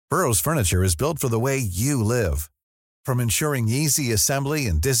Burrow's furniture is built for the way you live. From ensuring easy assembly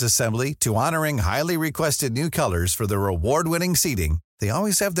and disassembly to honoring highly requested new colors for their award-winning seating, they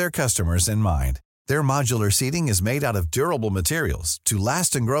always have their customers in mind. Their modular seating is made out of durable materials to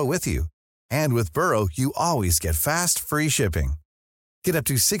last and grow with you. And with Burrow, you always get fast, free shipping. Get up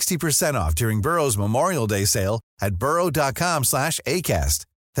to 60% off during Burrow's Memorial Day sale at burrow.com/ACAST.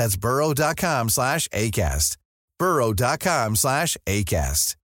 That's burrow.com/ACAST.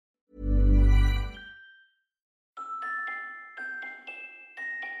 burrow.com/ACAST.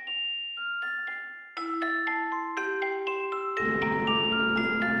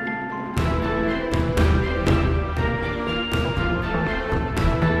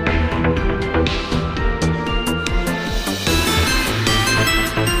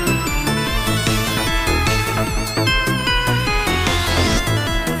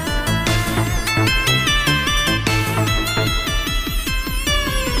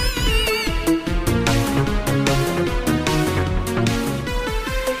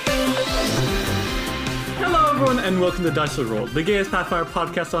 And welcome to Dice Roll, the gayest Pathfinder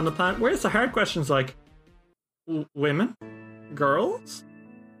podcast on the planet, where it's the hard questions like women, girls.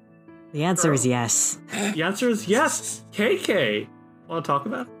 The answer is yes. The answer is yes. KK, want to talk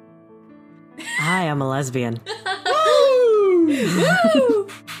about it? Hi, I'm a lesbian. Woo!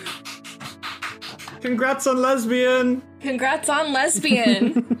 Congrats on lesbian. Congrats on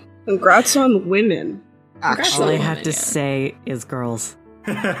lesbian. Congrats on women. All I have to say is girls.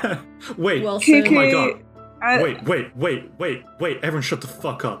 Wait. Well, KK, oh my god. Wait. Everyone shut the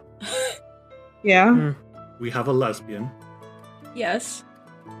fuck up. Yeah? We have a lesbian. Yes.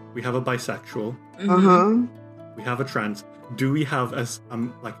 We have a bisexual. Uh-huh. We have a trans. Do we have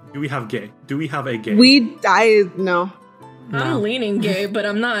do we have gay? Do we have a gay? No. I'm leaning gay, but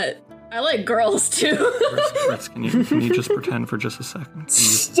I'm not. I like girls too. Chris, can you just pretend for just a second?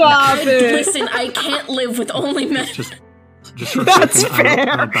 Stop it! Listen, I can't live with only men. Just for a That's second, fair.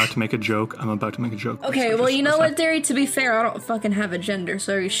 I'm about to make a joke. Okay, well, you know what, Derry? To be fair, I don't fucking have a gender,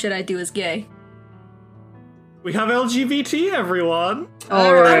 so shit I do is gay. We have LGBT, everyone.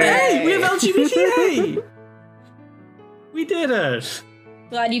 Alright. Hey, we have LGBT. We did it.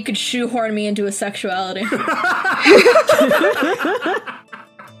 Glad you could shoehorn me into a sexuality.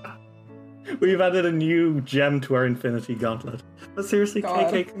 We've added a new gem to our Infinity Gauntlet. But seriously,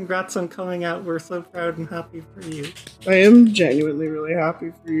 God. KK, congrats on coming out. We're so proud and happy for you. I am genuinely really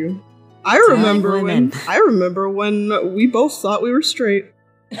happy for you. I remember when we both thought we were straight.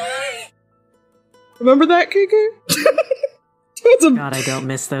 Remember that, KK? God, I don't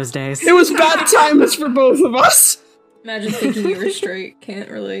miss those days. It was bad times for both of us. Imagine thinking you were straight. Can't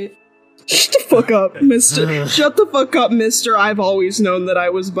relate. Shut the fuck up, mister. Shut the fuck up, mister. I've always known that I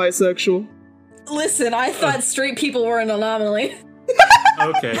was bisexual. Listen, I thought straight people were an anomaly.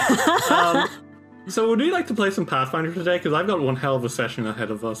 Okay. So would we like to play some Pathfinder today? Because I've got one hell of a session ahead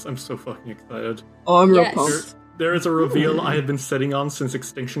of us. I'm so fucking excited. Oh, I'm real Yes. pumped. There is a reveal I have been sitting on since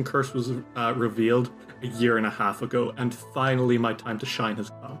Extinction Curse was revealed a year and a half ago, and finally my time to shine has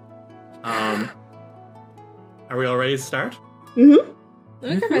come. Are we all ready to start? Mm-hmm.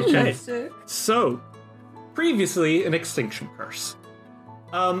 Okay. So, previously in Extinction Curse,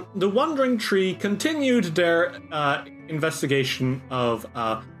 the Wandering Tree continued their investigation of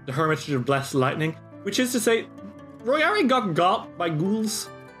the Hermitage of Blessed Lightning, which is to say, Royari got by ghouls.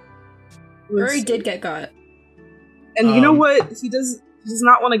 Rory did get got. And you know what? He does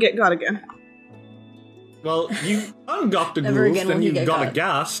not want to get got again. Well, you ungot the Never ghouls, again then will you he get got got.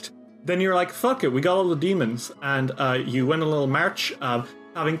 aghast, then you're like, fuck it, we got all the demons, and you went a little march,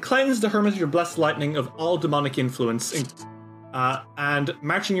 having cleansed the Hermitage of Blessed Lightning of all demonic influence, and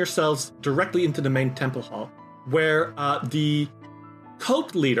marching yourselves directly into the main temple hall, where the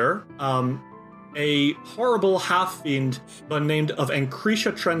cult leader, a horrible half-fiend by the name of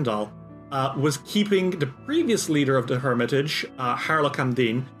Encretia Trendal, was keeping the previous leader of the Hermitage, Harla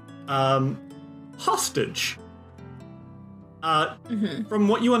Camdine, hostage. From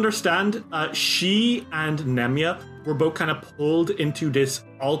what you understand, she and Nemia were both kind of pulled into this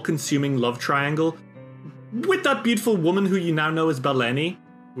all-consuming love triangle with that beautiful woman who you now know as Beleni,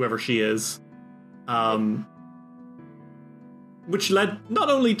 whoever she is. Which led not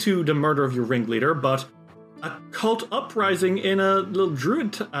only to the murder of your ringleader, but a cult uprising in a little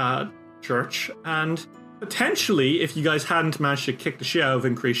druid church, and potentially, if you guys hadn't managed to kick the shit out of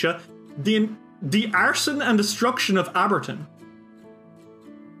Encretia, the arson and destruction of Aberton.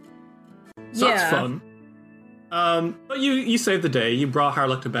 So that's fun. But you saved the day. You brought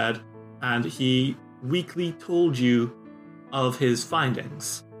Harlock to bed, and he weakly told you of his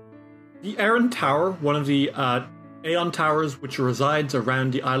findings. The Erin Tower, one of the Aeon Towers, which resides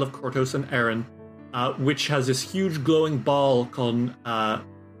around the Isle of Kortos and Erin, which has this huge glowing ball called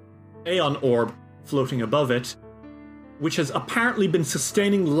Aeon Orb floating above it, which has apparently been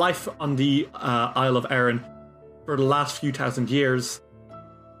sustaining life on the Isle of Erin for the last few thousand years,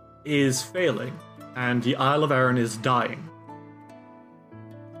 is failing, and the Isle of Erin is dying.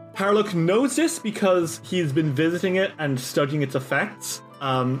 Harlock knows this because he's been visiting it and studying its effects,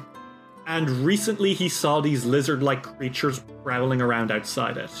 and recently he saw these lizard-like creatures prowling around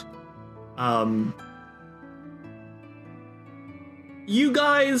outside it. You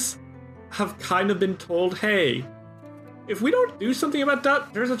guys have kind of been told, hey, if we don't do something about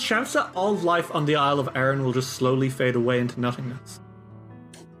that, there's a chance that all life on the Isle of Erin will just slowly fade away into nothingness.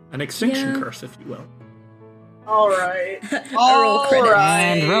 An extinction curse, if you will. Alright. Roll credits.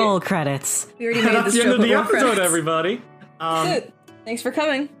 And roll credits. We already made That's this the end of the joke. episode, everybody. Thanks for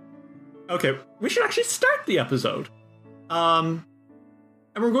coming. Okay, we should actually start the episode. And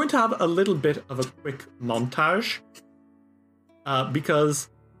we're going to have a little bit of a quick montage. Because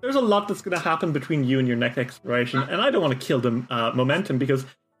there's a lot that's going to happen between you and your next exploration, and I don't want to kill the momentum because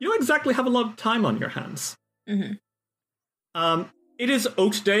you don't exactly have a lot of time on your hands. Mm-hmm. It is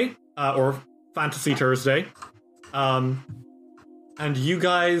Oat Day, or Fantasy Thursday, and you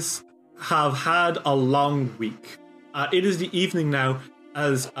guys have had a long week. It is the evening now,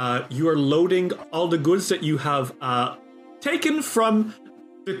 as you are loading all the goods that you have taken from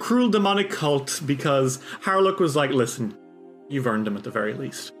the cruel demonic cult, because Harlock was like, listen, you've earned them at the very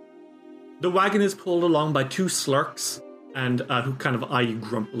least. The wagon is pulled along by two slurks, and who kind of eye you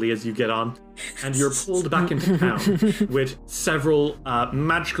grumpily as you get on, and you're pulled back into town with several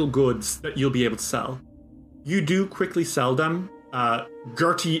magical goods that you'll be able to sell. You do quickly sell them.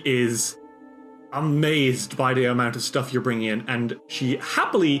 Gertie is amazed by the amount of stuff you're bringing in, and she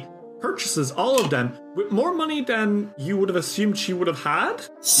happily purchases all of them with more money than you would have assumed she would have had.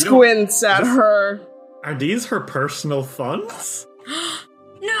 Squints at her. Are these her personal funds?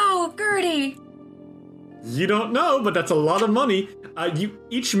 No, Gertie! You don't know, but that's a lot of money. You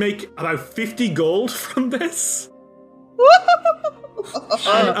each make about 50 gold from this.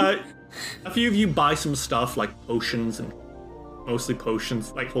 And, a few of you buy some stuff like potions, and mostly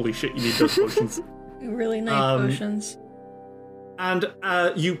potions. Like, holy shit, you need those potions. Really nice potions. And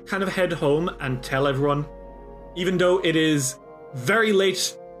you kind of head home and tell everyone, even though it is very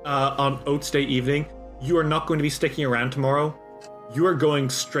late on Oats Day evening, you are not going to be sticking around tomorrow. You are going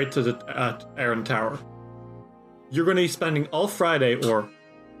straight to the Erin Tower. You're going to be spending all Friday, or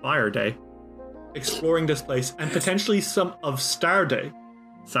Fire Day, exploring this place, and potentially some of Star Day,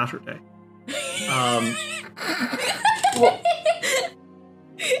 Saturday.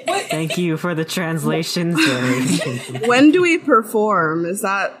 Thank you for the translations, Jerry. When do we perform? Is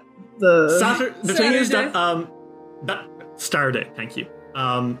that the... The thing is that, that Star Day, thank you.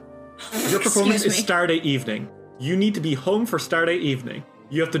 Your performance is Star Day evening. You need to be home for Star Day evening.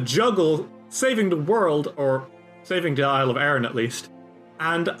 You have to juggle saving the world, or saving the Isle of Erin at least,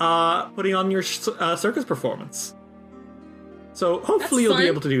 and putting on your circus performance. So hopefully you'll be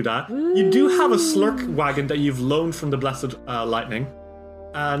able to do that. You do have a slurk wagon that you've loaned from the Blessed Lightning,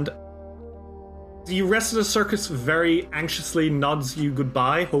 and the rest of the circus very anxiously nods you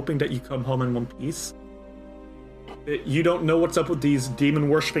goodbye, hoping that you come home in one piece. You don't know what's up with these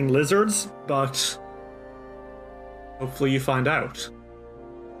demon-worshipping lizards, but hopefully you find out.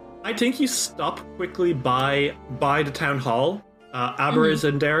 I think you stop quickly by the town hall. Aber is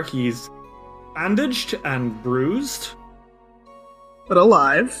in there. He's bandaged and bruised. But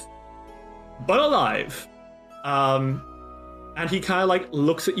alive. And he kind of like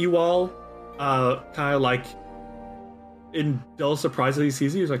looks at you all, kind of like in dull surprise that he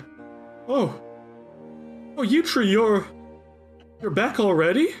sees you. He's like, oh, Yutri, you're back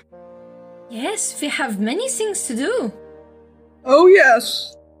already? Yes, we have many things to do. Oh,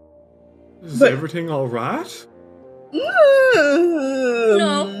 yes. Is everything all right?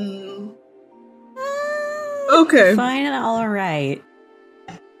 No. Okay. Fine and all right.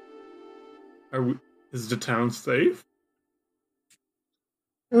 Is the town safe?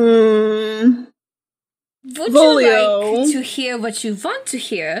 Would Volio. you like to hear what you want to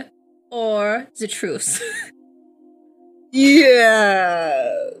hear, or the truth?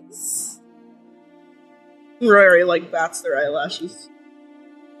 Yes. Rory, like, bats their eyelashes.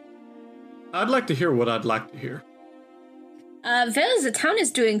 I'd like to hear what I'd like to hear. Well, the town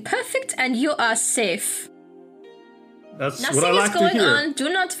is doing perfect, and you are safe. That's Nothing what I like is going to hear. on, do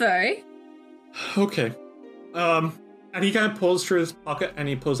not worry. Okay. And he kind of pulls through his pocket and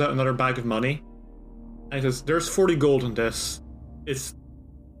he pulls out another bag of money. And he says, there's 40 gold in this. It's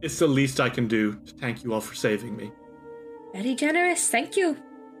the least I can do to thank you all for saving me. Very generous, thank you.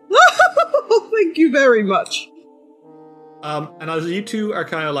 Thank you very much. And as you two are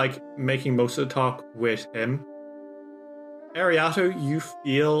kind of like making most of the talk with him, Ariato, you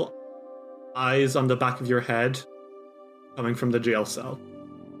feel eyes on the back of your head coming from the jail cell.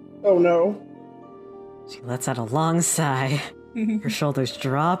 Oh no. She lets out a long sigh. Her shoulders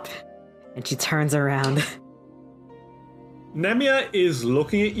drop, and she turns around. Nemia is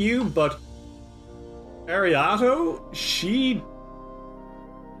looking at you, but Ariato, she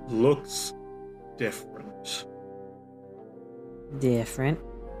looks different. Different.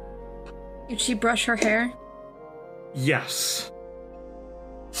 Did she brush her hair? Yes.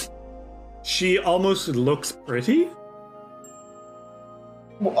 She almost looks pretty.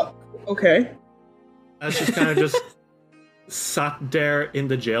 Well, okay. As she's kind of just sat there in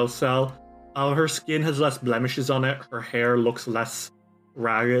the jail cell. Her skin has less blemishes on it. Her hair looks less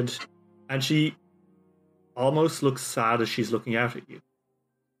ragged. And she almost looks sad as she's looking out at you.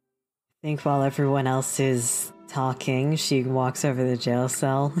 I think while everyone else is talking, she walks over the jail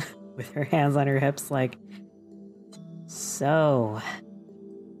cell with her hands on her hips like, so,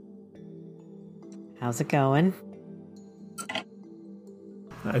 how's it going?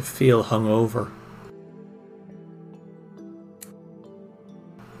 I feel hungover.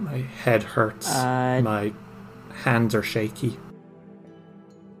 My head hurts. My hands are shaky.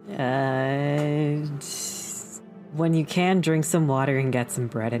 When you can, drink some water and get some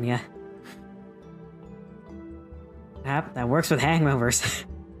bread in you. That works with hangovers.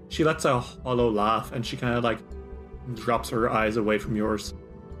 She lets out a hollow laugh and she kind of like drops her eyes away from yours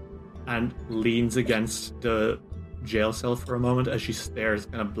and leans against the jail cell for a moment as she stares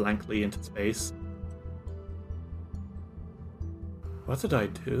kind of blankly into space. What did I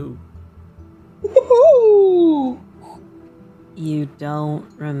do? Woo-hoo! You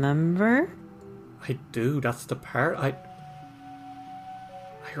don't remember? I do, that's the part. I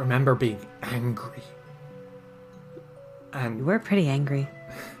remember being angry. You And were pretty angry.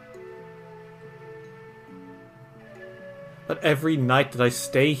 but every night that I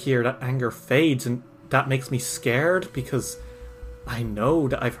stay here, that anger fades, and that makes me scared because I know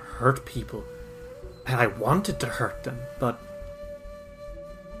that I've hurt people, and I wanted to hurt them, but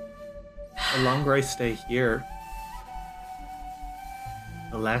the longer I stay here,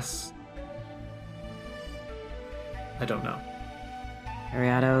 the less... I don't know.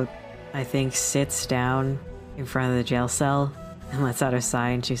 Ariato, I think, sits down in front of the jail cell and lets out a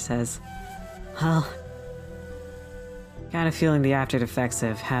sigh, and she says, well, kind of feeling the after effects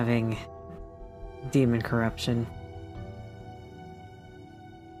of having demon corruption.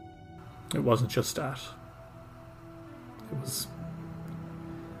 It wasn't just that. It was...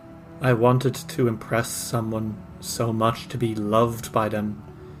 I wanted to impress someone so much, to be loved by them,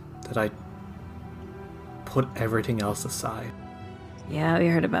 that I put everything else aside. Yeah, we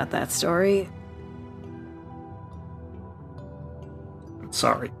heard about that story.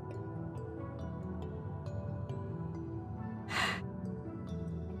 Sorry.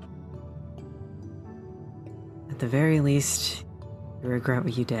 At the very least, you regret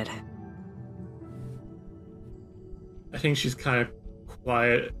what you did. I think she's kind of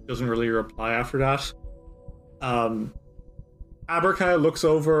quiet, doesn't really reply after that. Aber kind of looks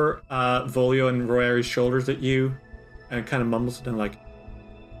over Volio and Royari's shoulders at you and kind of mumbles to them like,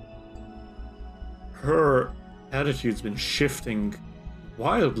 her attitude's been shifting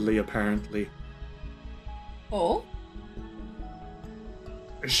wildly, apparently. Oh?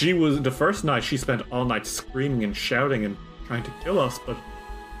 She was, the first night she spent all night screaming and shouting and trying to kill us, but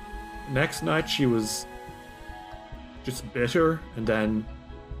the next night she was just bitter, and then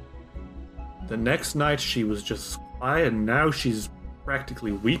the next night she was just quiet, and now she's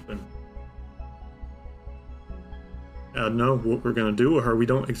practically weeping. I don't know what we're gonna do with her. We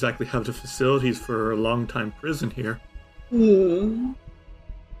don't exactly have the facilities for a long-time prison here.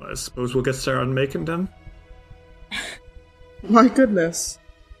 I suppose we'll get started on making them. My goodness.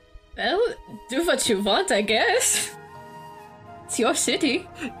 Well, do what you want, I guess. It's your city.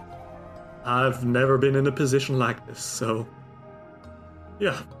 I've never been in a position like this, so...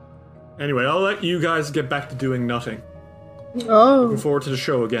 yeah. Anyway, I'll let you guys get back to doing nothing. Oh. Looking forward to the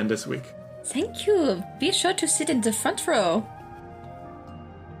show again this week. Thank you. Be sure to sit in the front row.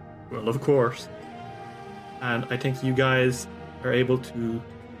 Well, of course. And I think you guys are able to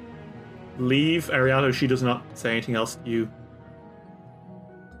leave. Ariato, she does not say anything else to you.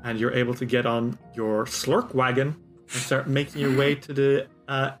 And you're able to get on your Slurk wagon and start making your way to the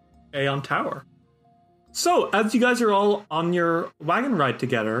Aeon Tower. So, as you guys are all on your wagon ride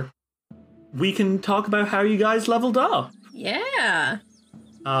together, we can talk about how you guys leveled up. Yeah.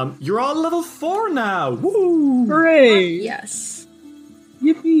 You're all level 4 now. Woo! Hooray! Yes.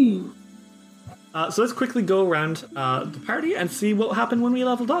 Yippee! So let's quickly go around the party and see what happened when we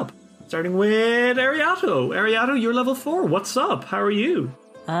leveled up. Starting with Ariato. Ariato, you're level 4. What's up? How are you?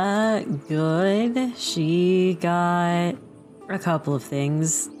 Good. She got a couple of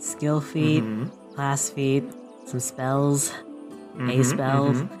things. Skill feat, class feat, some spells. A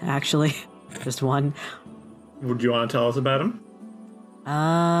spell, actually. Just one. Would you want to tell us about him?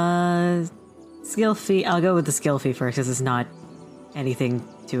 Skill feat. I'll go with the skill feat first, because it's not anything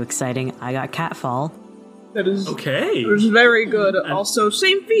too exciting. I got Catfall. That is Okay. It was very good. Also,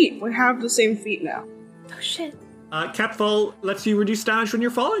 same feat. We have the same feat now. Oh shit. Catfall lets you reduce damage when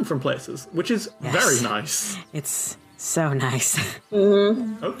you're falling from places, which is very nice. It's so nice.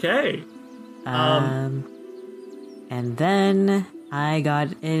 Okay. And then I got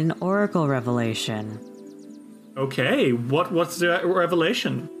an Oracle Revelation. Okay. What's the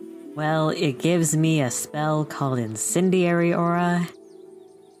revelation? Well, it gives me a spell called Incendiary Aura.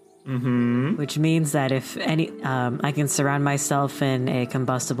 Which means that if I can surround myself in a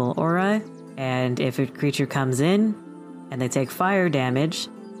combustible aura, and if a creature comes in and they take fire damage,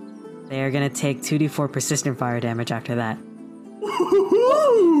 they are going to take 2d4 persistent fire damage after that.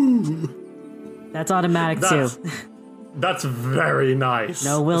 That's automatic too. That's very nice.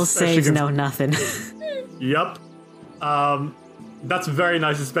 No will saves, no nothing. Yep. That's very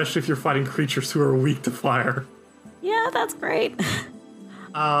nice, especially if you're fighting creatures who are weak to fire. Yeah, that's great.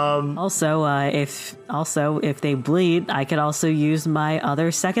 Also, if they bleed, I could also use my other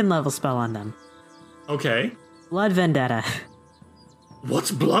second level spell on them. Okay. Blood Vendetta.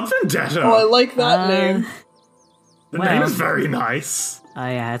 What's Blood Vendetta? Oh, I like that name. The name is very nice. Oh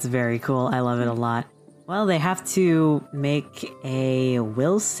yeah, it's very cool. I love it a lot. Well, they have to make a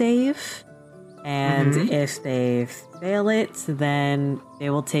will save, and if they fail it, then they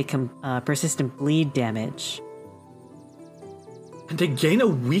will take persistent bleed damage. And they gain a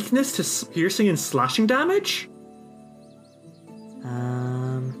weakness to piercing and slashing damage?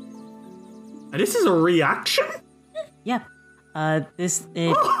 And this is a reaction? Yeah. It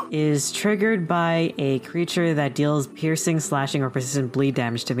is triggered by a creature that deals piercing, slashing, or persistent bleed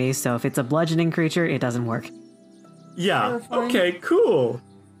damage to me, so if it's a bludgeoning creature, it doesn't work. Yeah. Horrifying. Okay, cool.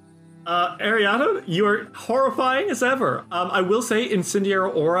 Ariana, you're horrifying as ever. I will say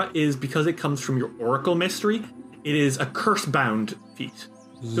Incendiary Aura is because it comes from your Oracle Mystery. It is a curse-bound feat.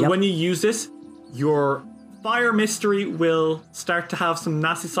 So when you use this, your Fire Mystery will start to have some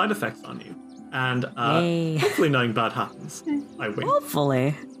nasty side effects on you. And hopefully nothing bad happens. I win.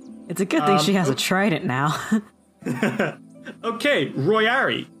 Hopefully. It's a good thing she has a trident now. Okay,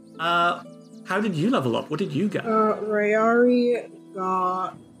 Royari. How did you level up? What did you get? Rayari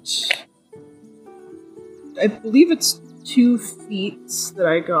got... I believe it's 2 feats that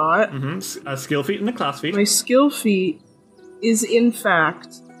I got. A skill feat and a class feat. My skill feat is, in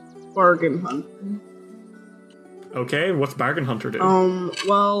fact, Bargain Hunter. Okay, what's Bargain Hunter do?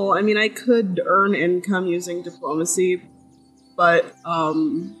 Well, I mean, I could earn income using diplomacy, but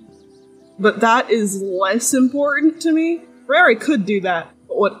that is less important to me. Rare, I could do that,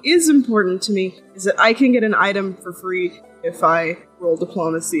 but what is important to me is that I can get an item for free if I roll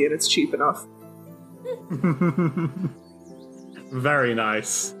diplomacy and it's cheap enough. Very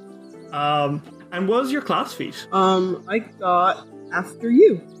nice. And what was your class feat? I got After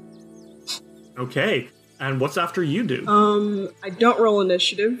You. Okay. And what's after you do? I don't roll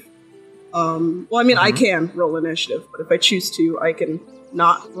initiative. Well, I mean, I can roll initiative, but if I choose to, I can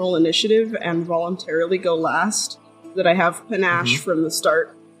not roll initiative and voluntarily go last, so that I have panache from the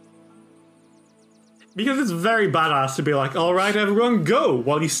start. Because it's very badass to be like, alright, everyone, go!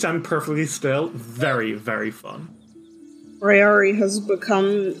 While you stand perfectly still. Very, very fun. Rayari has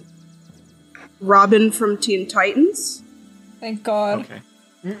become Robin from Teen Titans. Thank God. Okay.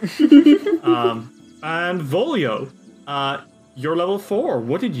 And Volio, you're level 4.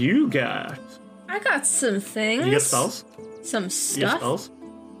 What did you get? I got some things. Did you get spells? Some Did you get stuff. spells?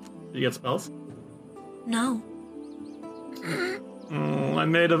 Did you get spells? No. I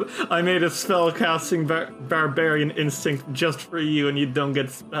made a spell-casting barbarian instinct just for you, and you don't get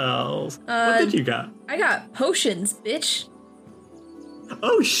spells. What did you get? I got potions, bitch.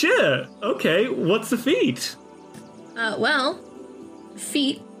 Oh shit! Okay, what's the feat? Well,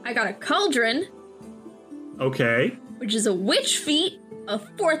 feat. I got a cauldron, Okay. which is a witch feat, a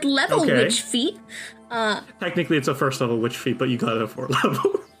 4th level Okay. witch feat. Technically, it's a first level witch feat, but you got it at 4th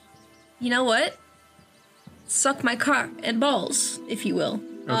level. You know what? Suck my cock and balls, if you will.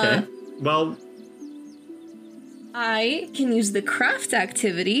 Okay. Well, I can use the craft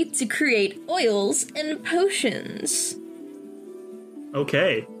activity to create oils and potions.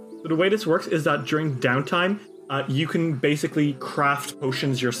 Okay. So the way this works is that during downtime, you can basically craft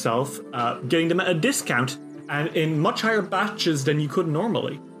potions yourself, getting them at a discount and in much higher batches than you could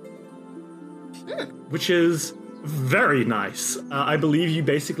normally. Which is very nice. I believe you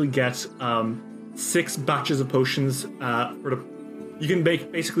basically get 6 batches of potions you can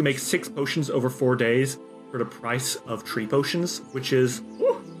basically make 6 potions over 4 days for the price of 3 potions, which is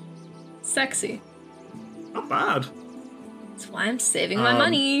Sexy. not bad. That's why I'm saving my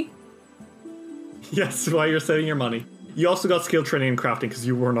money. Yes, while you're saving your money. You also got skill training in crafting because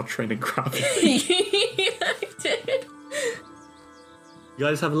you were not trained in crafting. I did. You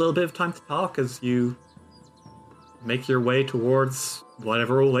guys have a little bit of time to talk as you make your way towards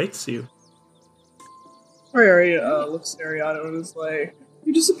whatever awaits you. Harry looks at Ariado and is like,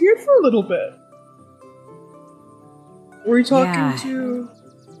 "You disappeared for a little bit. Were you talking Yeah. to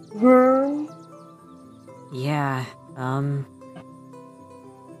her?" Yeah,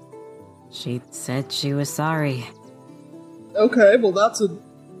 she said she was sorry. Okay, well that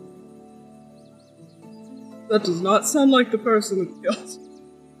does not sound like the person that killed.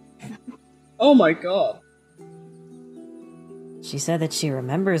 Oh my god. She said that she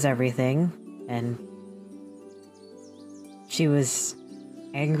remembers everything, and she was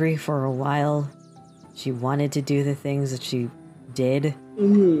angry for a while. She wanted to do the things that she did,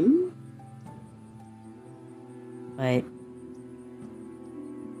 Mm-hmm. but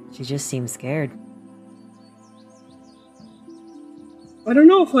she just seemed scared. I don't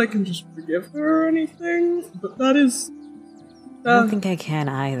know if I can just forgive her or anything, but that is... I don't think I can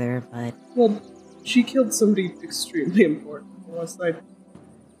either, but Well, she killed somebody extremely important for us.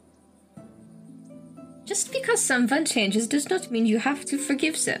 Just because someone changes does not mean you have to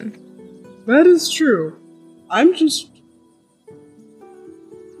forgive them. That is true. I'm just...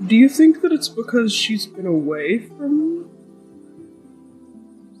 Do you think that it's because she's been away from...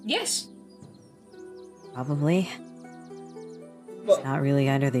 Yes. probably. Well, She's not really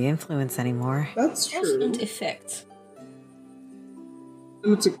under the influence anymore. that's Cause true. and effect.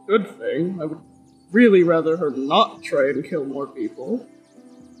 And it's a good thing. I would really rather her not try and kill more people.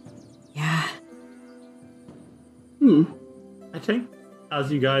 Yeah. I think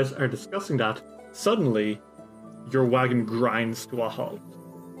as you guys are discussing that, suddenly your wagon grinds to a halt.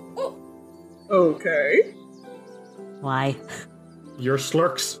 Oh, Okay. Why? Your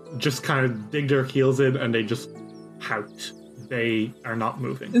slurks just kind of dig their heels in and they just pout. They are not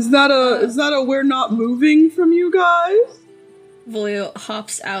moving. Is that a we're not moving from you guys? Volio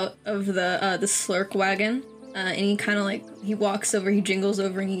hops out of the slurk wagon, and he kind of he walks over, he jingles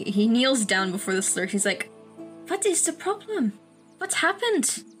over, and he kneels down before the slurk. He's like, "What is the problem? What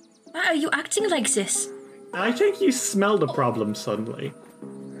happened? Why are you acting like this?" I think you smell the problem suddenly.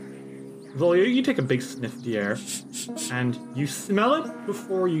 Volio, you take a big sniff of the air, and you smell it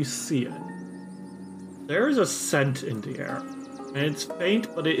before you see it. There is a scent in the air, and it's faint,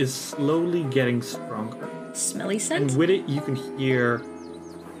 but it is slowly getting stronger. Smelly scent. And with it, you can hear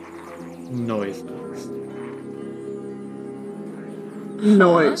noises.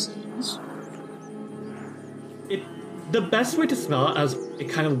 Noise. The best way to smell it, as it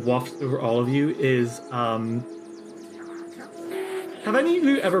kind of wafts over all of you, is have any of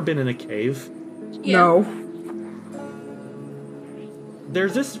you ever been in a cave? Yeah. No.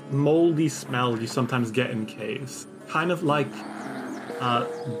 There's this moldy smell you sometimes get in caves, kind of like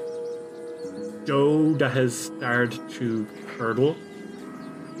dough that has started to curdle.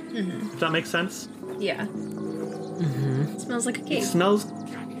 If that makes sense. Yeah. It smells like a It cave. smells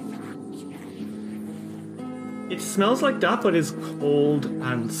like that, but is cold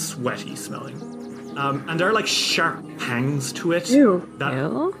and sweaty smelling. And there are like sharp pangs to it Ew. that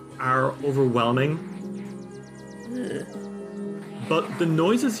Ew? are overwhelming. But the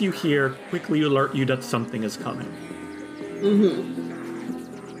noises you hear quickly alert you that something is coming.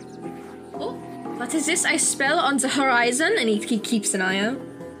 Oh, what is this I smell on the horizon? And he keeps an eye out.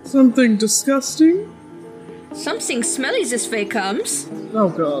 Something disgusting? Something smelly this way comes. Oh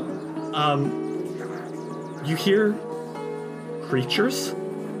god. You hear creatures,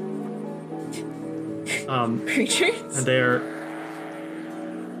 Creatures? and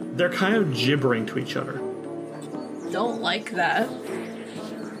they're kind of gibbering to each other. Don't like that.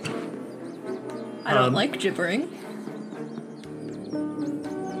 I don't like gibbering.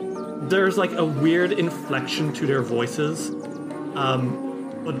 There's like a weird inflection to their voices,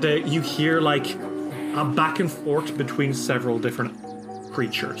 but you hear like a back and forth between several different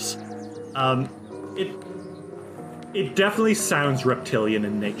creatures. It definitely sounds reptilian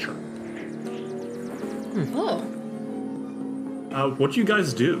in nature. Oh. What do you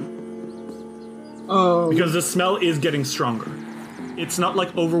guys do? Oh. Because the smell is getting stronger. it's not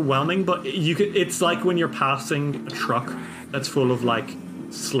like overwhelming, but it's like when you're passing a truck that's full of like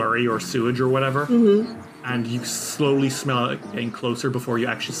slurry or sewage or whatever, and you slowly smell it getting closer before you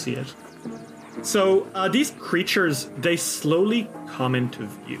actually see it. So these creatures, they slowly come into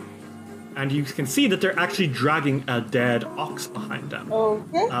view, and you can see that they're actually dragging a dead ox behind them,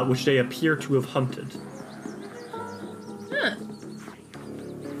 which they appear to have hunted. Huh.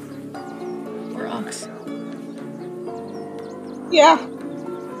 Or ox. Yeah.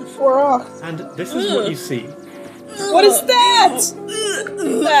 4 ox. And this is what you see. What is that?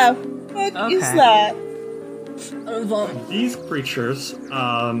 The fuck is that? These creatures,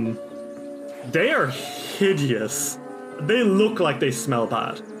 they are hideous. They look like they smell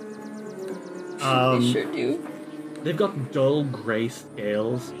bad. They sure do. They've got dull gray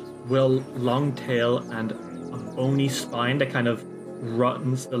scales, long tail, and a bony spine that kind of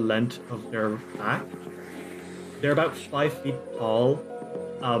runs the length of their back. They're about 5 feet tall.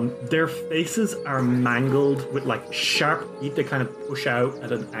 Their faces are mangled with like sharp teeth that kind of push out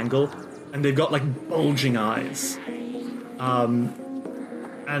at an angle, and they've got like bulging eyes. And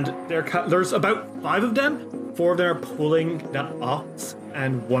there's about 5 of them. 4 of them are pulling that ox,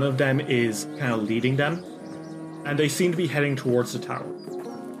 and 1 of them is kind of leading them. And they seem to be heading towards the tower.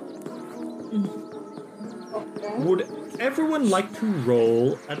 Would everyone like to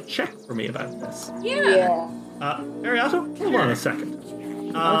roll a check for me about this? Yeah. Ariato, hold on a second.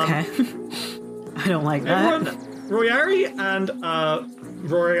 Okay. I don't like that. Everyone, Royari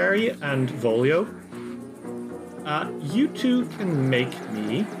and Volio, you two can make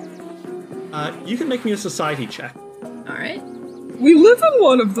me. You can make me a society check. All right. We live in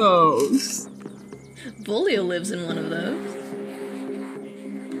one of those. Volio lives in one of those.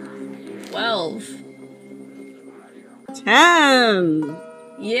 12. 10.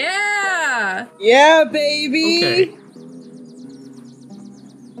 Yeah. Yeah, baby. Okay.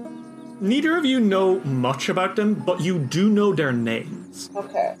 Neither of you know much about them, but you do know their names.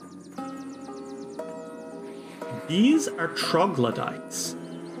 Okay. These are troglodytes.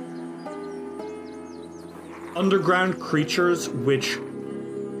 Underground creatures which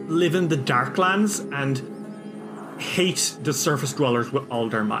live in the Darklands and hate the surface dwellers with all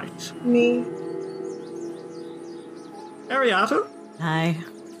their might. Me. Ariato, Hi.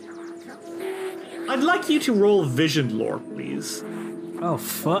 I'd like you to roll vision lore, please. Oh,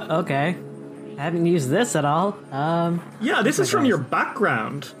 okay. I haven't used this at all. Yeah, this is from your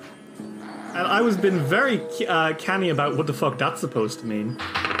background. And I was been very canny about what the fuck that's supposed to mean.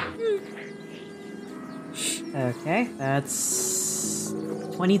 Okay, that's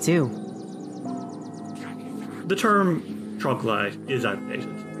 22. The term troglodyte is outdated.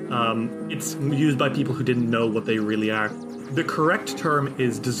 It's used by people who didn't know what they really are. The correct term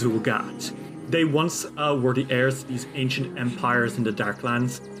is the Zulgat. They once were the heirs to these ancient empires in the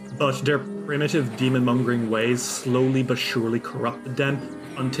Darklands, but their primitive demon-mongering ways slowly but surely corrupted them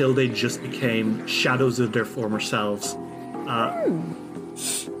until they just became shadows of their former selves,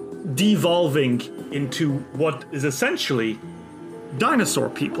 devolving into what is essentially dinosaur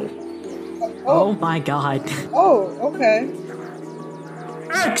people. Oh my god. Oh, okay.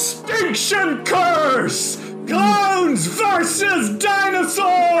 Extinction curse! Clones versus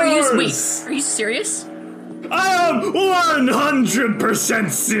dinosaurs! Are you serious? I am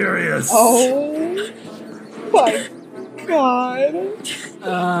 100% serious! Oh my god.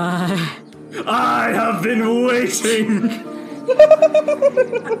 I have been waiting!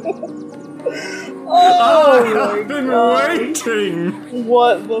 Oh I have been waiting!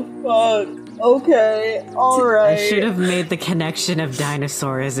 What the fuck? Okay, alright. I should have made the connection of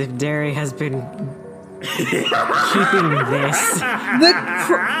dinosaurs if Derry has been keeping this.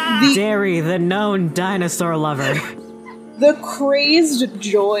 Derry, the known dinosaur lover. The crazed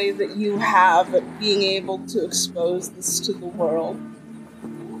joy that you have at being able to expose this to the world.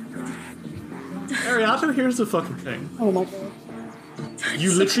 Ariato, here's the fucking thing. Oh my god.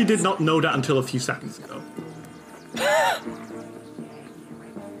 You literally did not know that until a few seconds ago.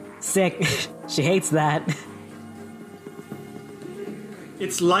 Sick. She hates that.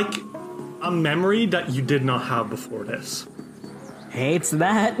 It's like a memory that you did not have before this. Hates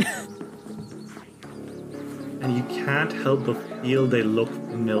that. And you can't help but feel they look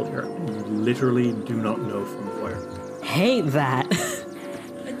familiar, and you literally do not know from where. Hate that.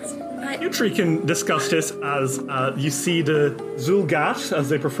 You three can discuss this as you see the Zulgat, as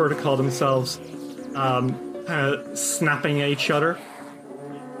they prefer to call themselves, kind of snapping at each other.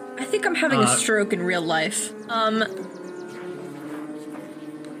 I think I'm having a stroke in real life. Are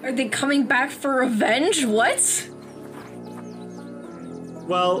they coming back for revenge? What?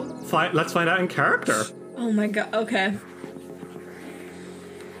 Well, let's find out in character. Oh my god, okay.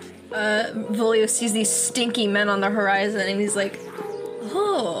 Volio sees these stinky men on the horizon, and he's like,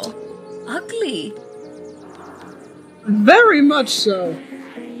 "Oh, ugly." Very much so.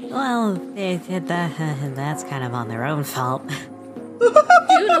 Well, that's kind of on their own fault. Do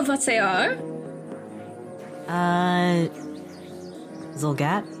you know what they are?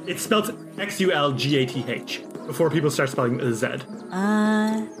 Zulgat? It's spelled Xulgath before people start spelling the Z.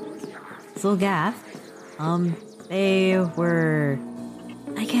 Zulgath. They were,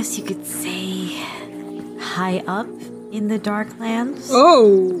 I guess you could say, high up in the Darklands.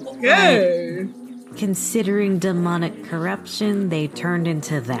 Okay. Considering demonic corruption, they turned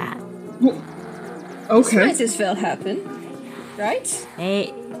into that. Okay. Might as well happen, right?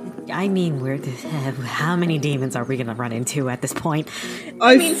 I mean, how many demons are we gonna run into at this point?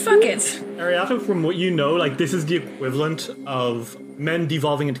 I mean, fuck it. Ariato, from what you know, like, this is the equivalent of men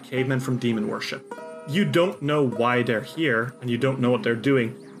devolving into cavemen from demon worship. You don't know why they're here, and you don't know what they're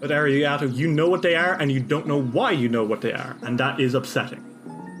doing. But Ariato, you know what they are, and you don't know why you know what they are, and that is upsetting.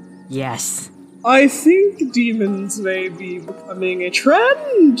 Yes. I think demons may be becoming a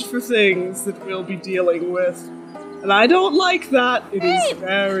trend for things that we'll be dealing with. And I don't like that. It is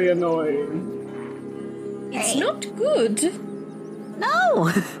very annoying. It's not good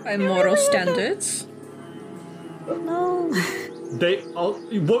No. by moral standards. No.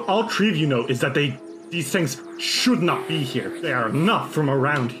 What all three of you know is that these things should not be here. They are not from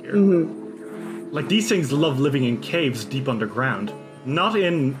around here. Mm-hmm. Like, these things love living in caves deep underground, not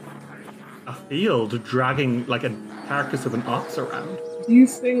in a field dragging like a carcass of an ox around. Do you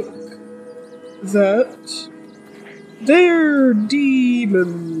think that they're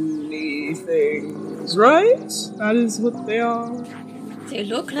demon-y things, right? That is what they are. They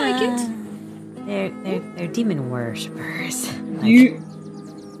look like it. They're demon worshippers.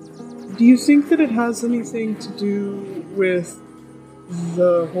 Do you think that it has anything to do with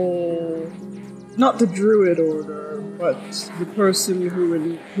the whole, not the druid order, but the person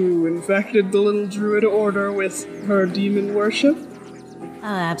who infected the little druid order with her demon worship? Oh,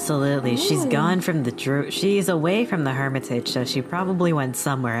 absolutely. She's gone from the she's away from the hermitage, so she probably went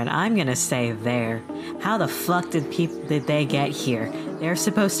somewhere, and I'm gonna say there. How the fuck did they get here? They're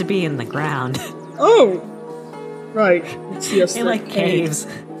supposed to be in the ground. Oh! Right. Yes, They're like caves.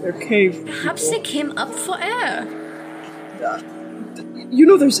 They're cave Perhaps people. they came up for air. You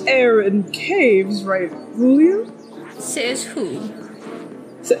know there's air in caves, right, Julia? Says who?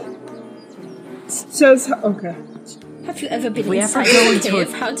 Says... Okay. Have you ever been we inside ever go a into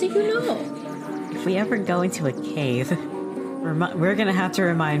cave? How do you know? If we ever go into a cave, we're gonna have to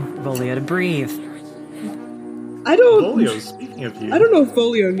remind Volio to breathe. I don't... Volio, speaking of you, I don't know if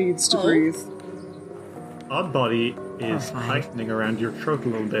Folio needs to Oh. breathe. Oddbody is fine. tightening around your throat a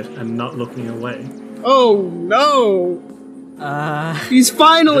little bit and not looking away. Oh no! He's Just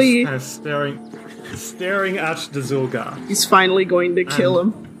finally... kind of staring at the Zulga. He's finally going to kill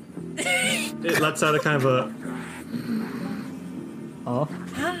him. It lets out a kind of a...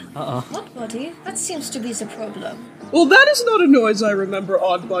 What body? That seems to be the problem. Well, that is not a noise I remember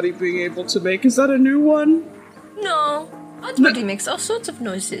Oddbody being able to make. Is that a new one? No, Oddbody makes all sorts of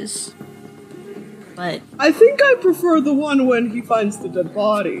noises. But I think I prefer the one when he finds the dead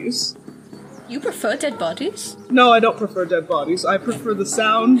bodies. You prefer dead bodies? No, I don't prefer dead bodies. I prefer the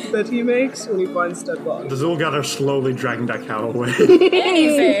sound that he makes when he finds dead The bodies. Zulga are slowly dragging that cow away.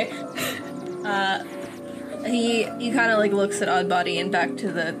 Anyway, he kind of like looks at Oddbody and back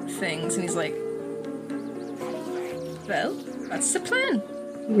to the things, and he's like, "Well, what's the plan?"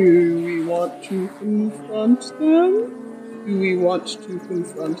 Do we want to confront them? Do we want to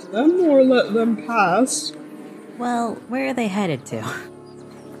confront them or let them pass? well, where are they headed to?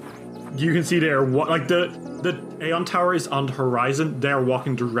 You can see they're like the Aeon Tower is on the horizon. They are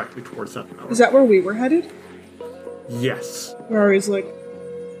walking directly towards that tower. Is that where we were headed? Yes. Where he's like,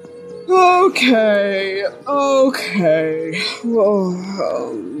 okay. Oh,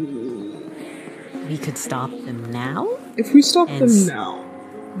 We could stop them now? if we stop And them now,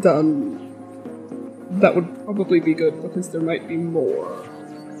 then that would probably be good because there might be more.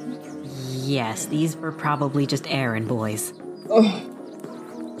 Yes, these were probably just errand boys. Oh,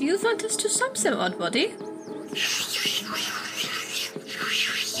 Do you want us to stop them, Oddbody?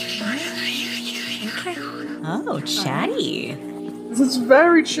 Okay. Oh, chatty. this is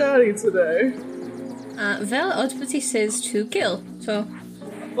very chatty today. Well, Oddbody says to kill, so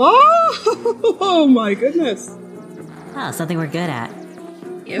Oh my goodness. Oh, something we're good at.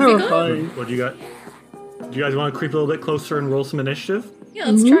 here we go. Terrifying. What do you got? Do you guys want to creep a little bit closer and roll some initiative? Yeah,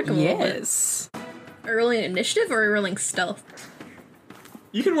 let's track them a little bit. Yes. Are we rolling initiative or are we rolling stealth?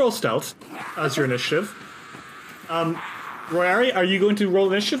 You can roll stealth as your initiative. Royari, are you going to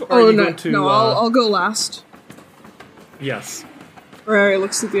roll initiative, or are you no, going to... no, I'll go last. Yes. Royari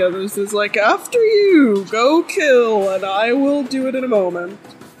looks at the others and is like, after you, go kill, and I will do it in a moment.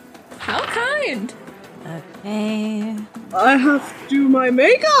 How kind. Okay. I have to do my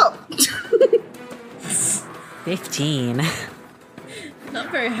makeup! 15.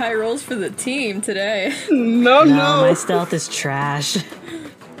 Not very high rolls for the team today. No, No, my no. stealth is trash.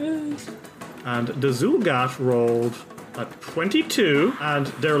 And the Zulgat rolled a 22, and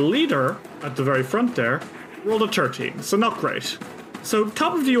their leader at the very front there rolled a 13, so not great. So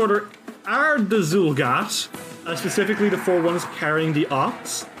top of the order are the Zulgat, specifically the 4 ones carrying the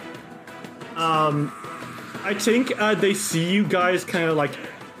ox. I think they see you guys kind of like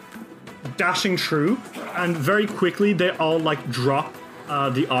dashing through, and very quickly they all like drop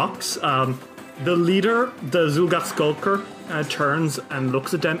the ox. The leader, the Zulgat Skulker, turns and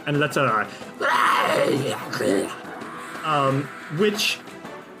looks at them and lets out a which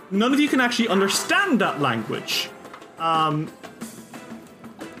none of you can actually understand that language.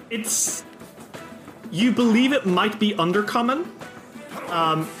 It's, you believe it might be Undercommon,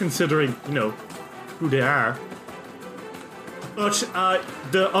 considering, you know, who they are. But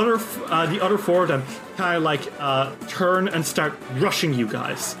the other 4 of them kind of like turn and start rushing you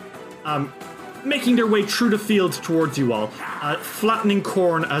guys, making their way through the field towards you all, flattening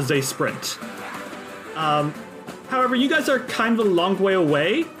corn as they sprint. However, you guys are kind of a long way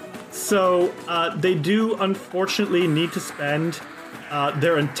away, so they do unfortunately need to spend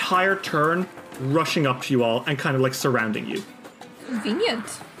their entire turn rushing up to you all and kind of like surrounding you.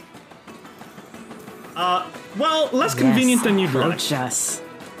 Convenient. Well, less convenient than you'd like. Approach us.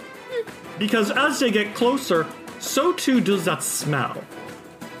 Because as they get closer, so too does that smell.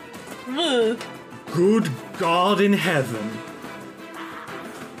 Ugh. Good God in heaven.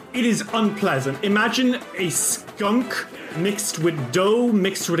 It is unpleasant. Imagine a skunk mixed with dough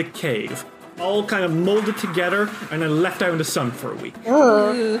mixed with a cave. All kind of molded together and then left out in the sun for a week.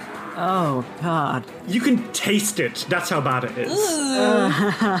 Oh, God. You can taste it. That's how bad it is.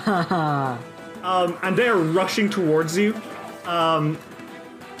 And they are rushing towards you.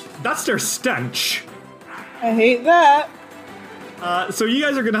 That's their stench. I hate that. So you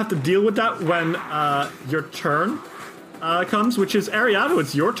guys are gonna have to deal with that when your turn comes, which is Ariato.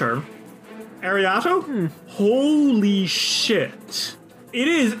 It's your turn. Ariato? Holy shit. It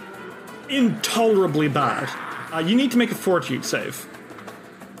is intolerably bad. You need to make a fortitude save.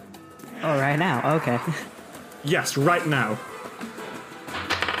 Oh, right now. Okay. Yes, right now.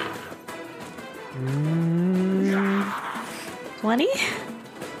 20?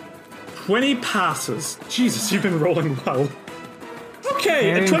 20 passes. Jesus, you've been rolling well.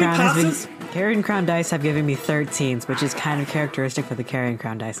 Okay, 20 passes. Carrion Crown dice have given me 13s, which is kind of characteristic for the Carrion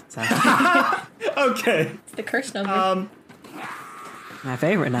Crown dice. So Okay. It's the curse number. my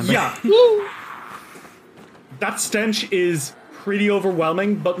favorite number. Yeah. That stench is pretty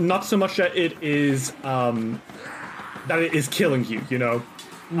overwhelming, but not so much that it is killing you, you know.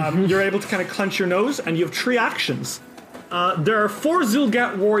 You're able to kind of clench your nose, and you have 3 actions. There are 4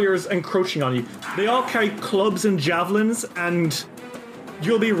 Zulgat warriors encroaching on you. They all carry clubs and javelins, and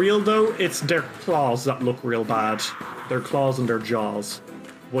you'll be real though, it's their claws that look real bad. Their claws and their jaws.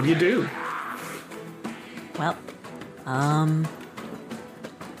 What do you do? Well,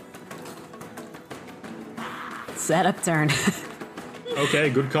 setup turn. Okay,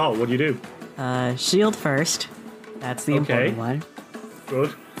 good call. What do you do? Shield first. That's the important one.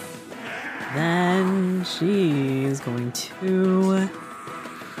 Good. Then she's going to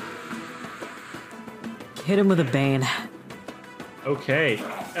hit him with a bane. Okay.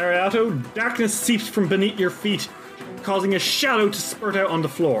 Ariato, darkness seeps from beneath your feet, causing a shadow to spurt out on the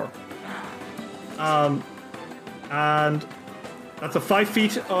floor. And that's a 5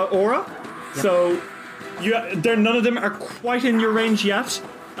 feet aura. Yep. So none of them are quite in your range yet,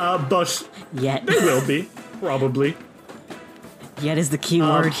 but Yet. they will be, probably. Yet is the key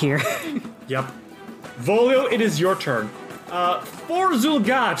word here. Yep. Volio, it is your turn. 4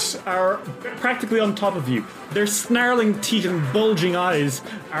 Zulgat are practically on top of you. Their snarling teeth and bulging eyes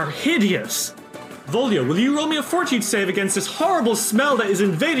are hideous. Volio, will you roll me a fortitude save against this horrible smell that is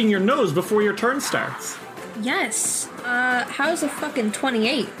invading your nose before your turn starts? Yes. How's a fucking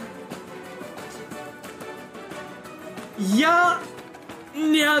 28? Yeah,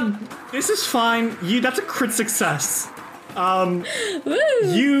 this is fine. That's a crit success. Woo!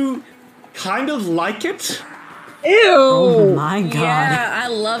 You kind of like it. Ew! Oh my god. Yeah, I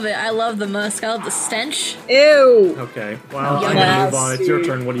love it. I love the musk. I love the stench. Ew! Okay, well, I'm Yummy. gonna move on. It's your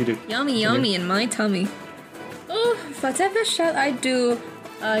turn. What do you do? Yummy, yummy in my tummy. Oh, whatever shall I do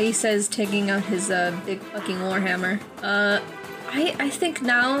He says, taking out his big fucking warhammer. I think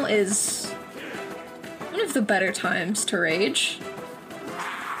now is one of the better times to rage.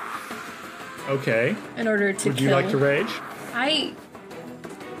 Okay. In order to Would kill. you like to rage?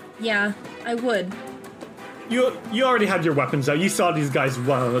 Yeah, I would. You already had your weapons out. You saw these guys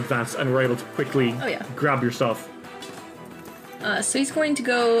well in advance and were able to quickly grab your stuff. So he's going to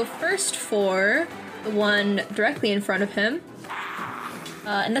go first for the one directly in front of him.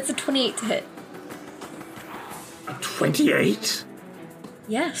 And that's a 28 to hit. A 28?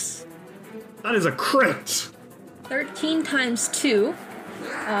 Yes. That is a crit. 13 times 2.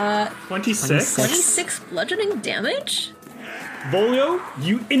 26? 26 bludgeoning damage? Volio,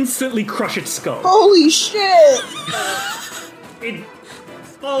 you instantly crush its skull. Holy shit! It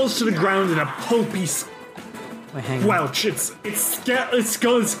falls to the ground in a pulpy Wait, hang on. squelch. Its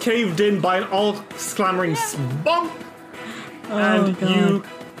skull is caved in by an all-clamoring bump. And God. you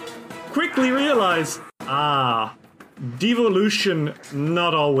quickly realize, devolution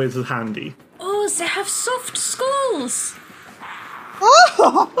not always handy. Oh, they have soft skulls!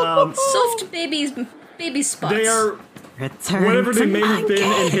 Soft baby spots. They are, Return whatever they to may have been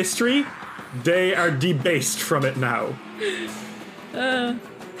monkey. in history, they are debased from it now.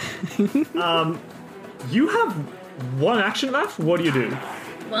 You have one action left. What do you do?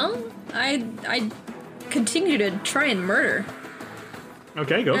 Well, I continue to try and murder.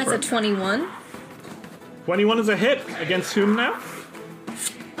 Okay, go That's for a it. 21. 21 is a hit. Against whom now?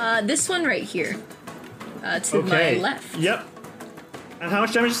 This one right here. To Okay. my left. Yep. And how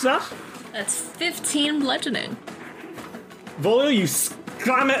much damage is that? That's 15 bludgeoning. Volio, you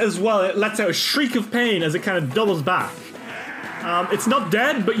slam it as well. It lets out a shriek of pain as it kind of doubles back. It's not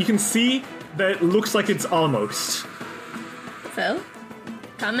dead, but you can see that it looks like it's almost. Phil,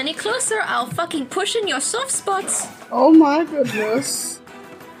 come any closer, I'll fucking push in your soft spots. Oh my goodness.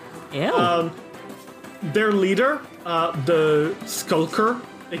 Ew. Their leader, the Skulker,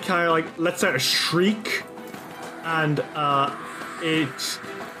 it kind of like lets out a shriek, and it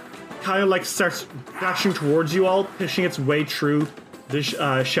kind of like starts dashing towards you all, pushing its way through the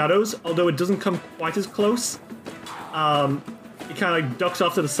shadows. Although it doesn't come quite as close, it kind of like ducks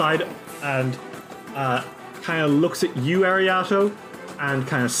off to the side and kind of looks at you, Ariato, and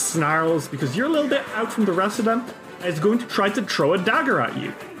kind of snarls because you're a little bit out from the rest of them, and it's going to try to throw a dagger at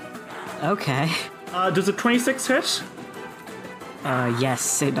you. Okay. Does a 26 hit?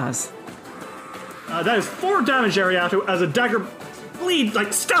 Yes, it does. That is 4 damage, Ariato, as a dagger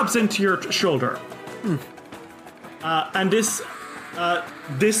stabs into your shoulder. And this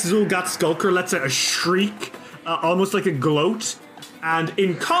Zulgat Skulker lets out a shriek, almost like a gloat, and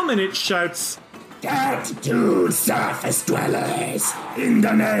in common it shouts, "Get to surface dwellers in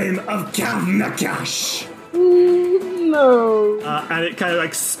the name of Kavnakash!" No. And it kind of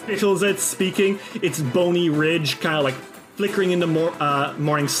like spittles it, speaking, its bony ridge kind of like flickering in the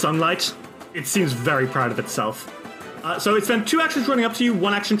morning sunlight. It seems very proud of itself. So it spent 2 actions running up to you,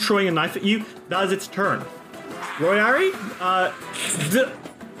 1 action throwing a knife at you. That is its turn. Royari, the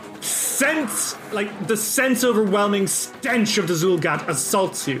sense overwhelming stench of the Zulgat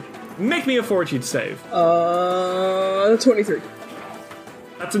assaults you. Make me a fortitude save. 23.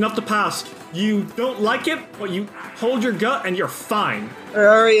 That's enough to pass. You don't like it, but you hold your gut and you're fine.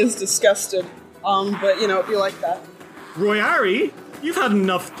 Ari is disgusted. But it'd be like that. Royari, you've had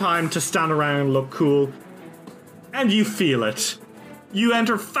enough time to stand around and look cool. And you feel it. You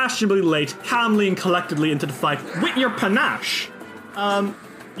enter fashionably late, calmly and collectedly into the fight with your panache.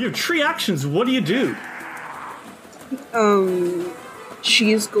 You have 3 actions. What do you do?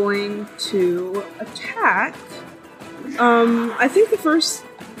 She's going to attack. I think the first,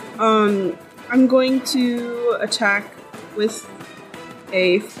 I'm going to attack with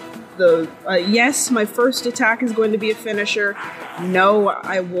yes, my first attack is going to be a finisher. No,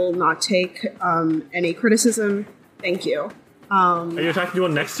 I will not take, any criticism. Thank you. Are you attacking the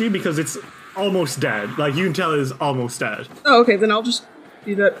one next to you? Because it's almost dead. Like, you can tell it is almost dead. Oh, okay, then I'll just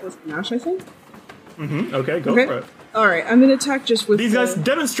do that with Nash, I think. Okay, go for it. Alright, I'm gonna attack just with These guys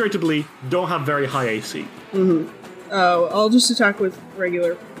demonstratively don't have very high AC. I'll just attack with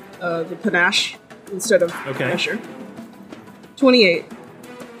regular, the panache instead of Okay. finisher. 28.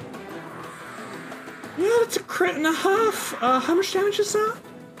 Yeah, that's a crit and a half. How much damage is that?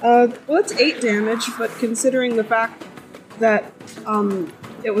 Well, it's 8 damage, but considering the fact that,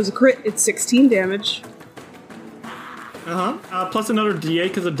 it was a crit, it's 16 damage. Plus another D8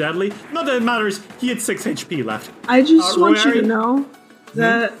 because of deadly. Not that it matters. He had 6 HP left. I just want you Royari? to know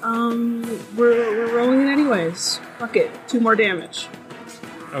that, we're rolling it anyways. Fuck it. 2 more damage.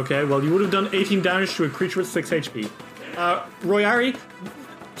 Okay, well, you would have done 18 damage to a creature with 6 HP. Royari,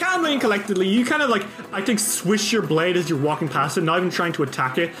 calmly and collectively, you kind of like, I think, swish your blade as you're walking past it, not even trying to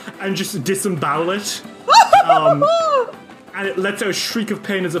attack it, and just disembowel it. And it lets out a shriek of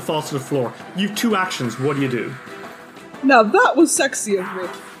pain as it falls to the floor. You have 2 actions. What do you do? Now that was sexy of me.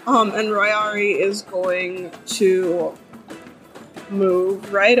 And Ryari is going to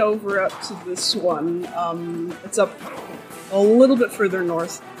move right over up to this one. It's up a little bit further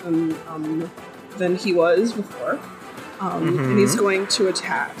north than he was before. And he's going to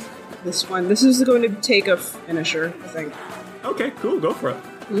attack this one. This is going to take a finisher, I think. Okay, cool. Go for it.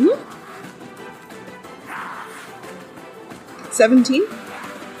 17?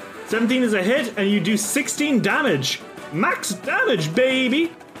 17 is a hit, and you do 16 damage. Max damage,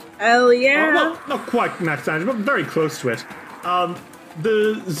 baby! Hell yeah! Well, not quite max damage, but very close to it.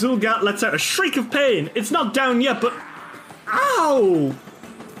 The Zulgat lets out a shriek of pain. It's not down yet, but... Ow!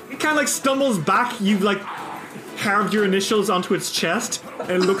 It kind of like stumbles back. You've like carved your initials onto its chest,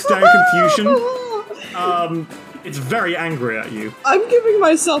 and it looks down in confusion. It's very angry at you. I'm giving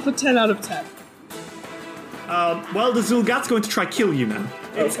myself a 10 out of 10. Well, the Zulgat's going to try kill you now.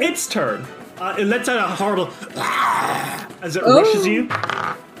 It's its turn. It lets out a horrible as it rushes you.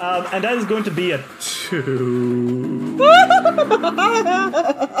 And that is going to be a 2.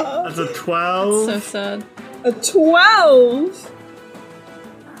 That's a 12. So sad. A 12?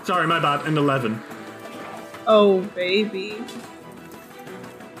 Sorry, my bad. An 11. Oh, baby.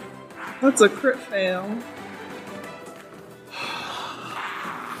 That's a crit fail.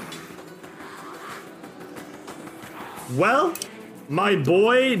 Well, my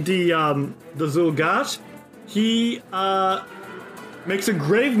boy, the Zulgat, he makes a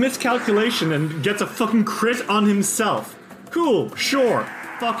grave miscalculation and gets a fucking crit on himself. Cool, sure,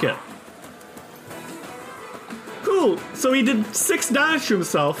 fuck it. Cool, so he did 6 damage to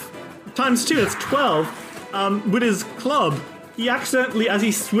himself, times 2, that's 12, with his club. He accidentally, as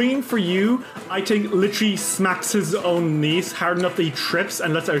he's swinging for you, I think literally smacks his own knees hard enough that he trips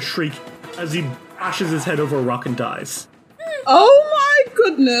and lets out a shriek as he bashes his head over a rock and dies. Oh my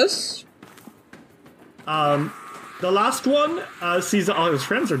goodness! The last one sees that all his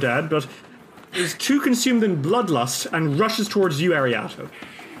friends are dead, but is too consumed in bloodlust and rushes towards you, Ariato.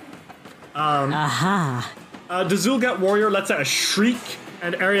 The Zulgat warrior lets out a shriek,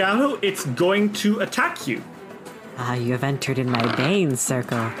 and Ariato, it's going to attack you. You have entered in my Bane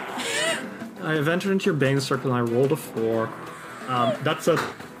circle. I have entered into your Bane circle and I rolled a 4. That's a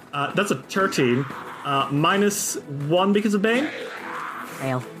 13. -1 because of Bane.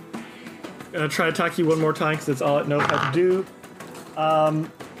 Fail. Gonna try to attack you one more time because it's all it knows how to do.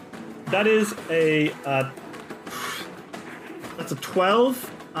 That is a that's a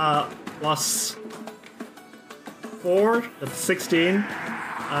 12 plus 4. That's 16.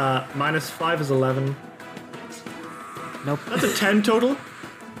 -5 is 11. Nope. That's a 10 total.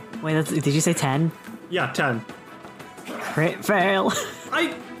 Wait, did you say 10? Yeah, 10. Crit fail.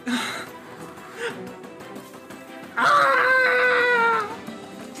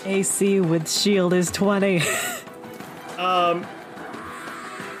 AC with shield is 20.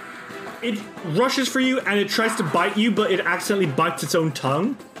 It rushes for you and it tries to bite you, but it accidentally bites its own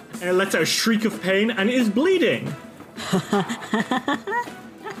tongue, and it lets out a shriek of pain and is bleeding.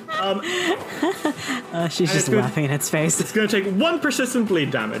 She's just laughing in its face. It's going to take 1 persistent bleed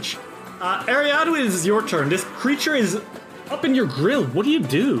damage. Ariado, it is your turn. This creature is up in your grill. What do you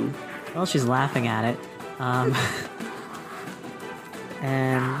do? Well, she's laughing at it.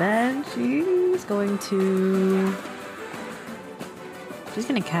 And then she's going to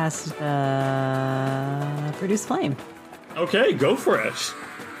cast Produce Flame. Okay, go for it.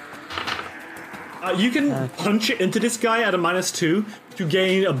 You can punch it into this guy at a -2 to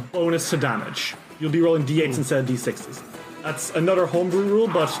gain a bonus to damage. You'll be rolling d8s instead of d6s. That's another homebrew rule,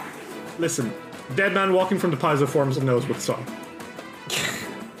 but listen, dead man walking from the Paizo forms knows what's up.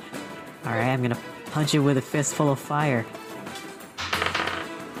 Alright, I'm gonna punch it with a fistful of fire.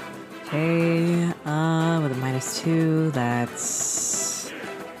 Okay, with a -2, that's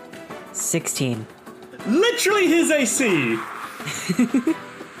 16. Literally his AC!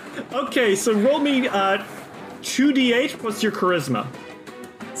 Okay, so roll me 2d8 plus your charisma.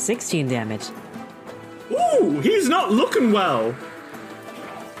 16 damage. Ooh, he's not looking well.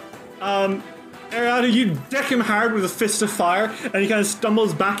 Ariado, you deck him hard with a fist of fire, and he kind of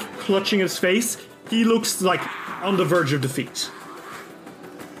stumbles back, clutching his face. He looks like on the verge of defeat.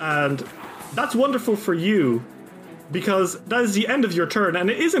 And that's wonderful for you, because that is the end of your turn, and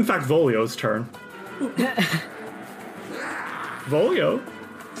it is in fact Volio's turn. Volio,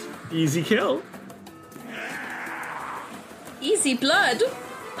 easy kill. Easy blood.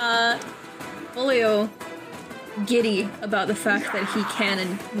 Volio giddy about the fact that he can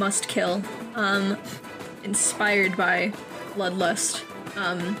and must kill, inspired by bloodlust,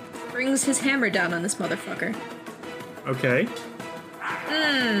 brings his hammer down on this motherfucker. Okay.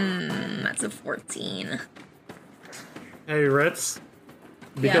 That's a 14. Hey, Ritz.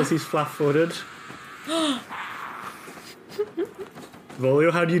 Because Yeah. he's flat-footed.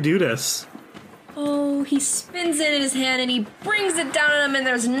 Volio, how do you do this? Oh, he spins it in his hand and he brings it down on him and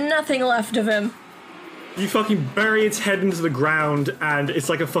there's nothing left of him. You fucking bury its head into the ground, and it's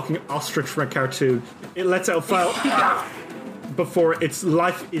like a fucking ostrich from a cartoon. It lets out fire before its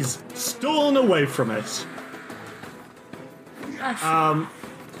life is stolen away from it. And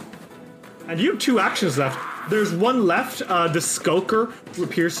you have 2 actions left. There's one left, the Skulker, who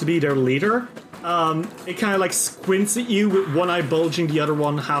appears to be their leader. It kind of like squints at you with one eye bulging, the other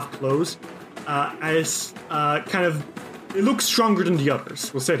one half closed. And it's it looks stronger than the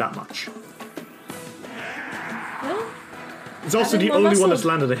others, we'll say that much. Well, It's also Having the more only one muscle. that's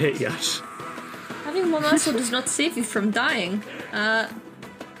landed a hit yet. having more muscle does not save you from dying.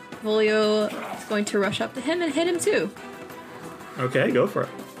 Volio is going to rush up to him and hit him too. Okay, go for it.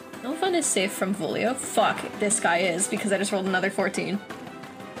 No fun is safe from Volio. Fuck, this guy is, because I just rolled another 14.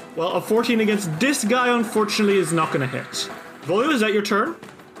 Well, a 14 against this guy, unfortunately, is not going to hit. Volio, is that your turn?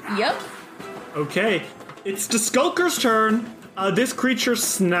 Yep. Okay, it's the Skulker's turn. This creature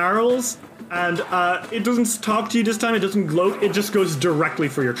snarls, and it doesn't talk to you this time, it doesn't gloat, it just goes directly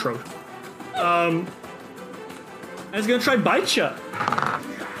for your throat. And it's gonna try bite you.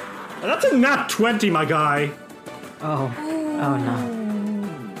 That's a nat 20, my guy. Oh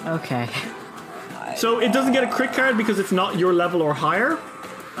no. Okay. So it doesn't get a crit card because it's not your level or higher.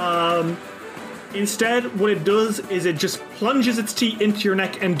 Instead, what it does is it just plunges its teeth into your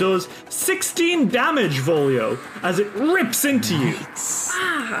neck and does 16 damage, Volio, as it rips into you.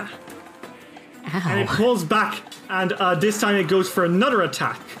 And it Ow. pulls back, and this time it goes for another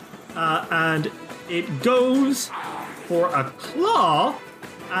attack. And it goes for a claw,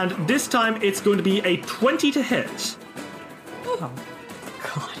 and this time it's going to be a 20 to hit. Oh,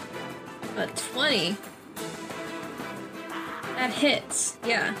 God. A 20. That hits.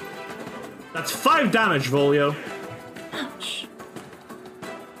 Yeah. That's 5 damage, Volio. Ouch.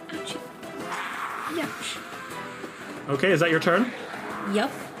 Ouchie. Yuck. Okay, is that your turn?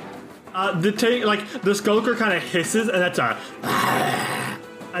 Yup. The Skulker kind of hisses, and that's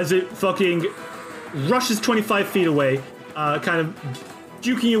as it fucking rushes 25 feet away, kind of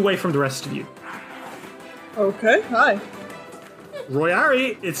juking away from the rest of you. Okay, hi.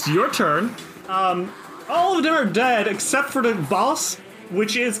 Royari, it's your turn. All of them are dead except for the boss,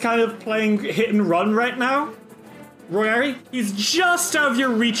 which is kind of playing hit and run right now. Royari, he's just out of your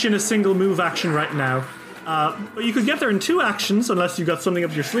reach in a single move action right now. But you could get there in 2 actions unless you got something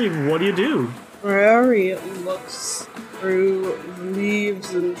up your sleeve. What do you do? Rary looks through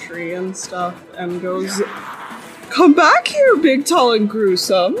leaves and tree and stuff and goes, "Come back here, big, tall, and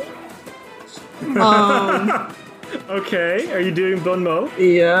gruesome." Okay, are you doing Bunmo?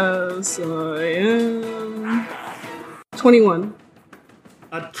 Yes, I am. 21.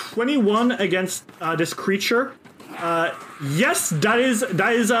 21 against this creature. Yes,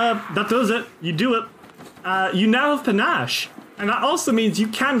 that does it. You do it. You now have panache, and that also means you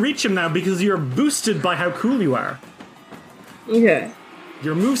can reach him now because you're boosted by how cool you are. Okay.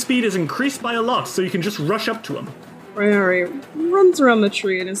 Your move speed is increased by a lot, so you can just rush up to him. Rary runs around the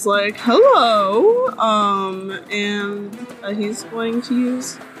tree and is like, "Hello," and he's going to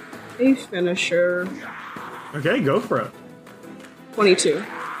use a finisher. Okay, go for it. 22.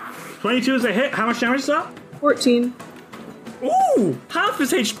 22 is a hit. How much damage is that? 14. Ooh, half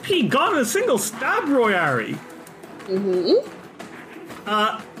his HP gone in a single stab, Royari.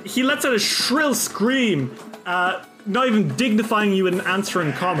 He lets out a shrill scream, not even dignifying you with an answer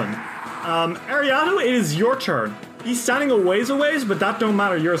in common. Ariado, it is your turn. He's standing a ways, but that don't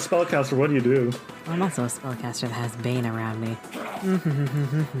matter. You're a spellcaster. What do you do? I'm also a spellcaster that has Bane around me.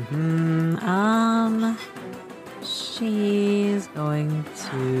 She's going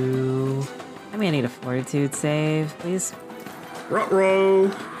to... I'm gonna need a fortitude save, please.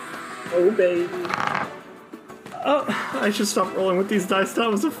 Ruh-roh. Oh, baby. Oh, I should stop rolling with these dice. That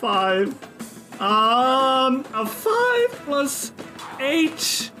was a 5. A 5 plus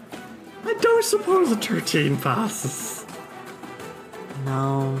 8. I don't suppose a 13 passes.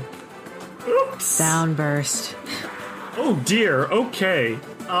 No. Oops. Downburst. Oh dear. Okay.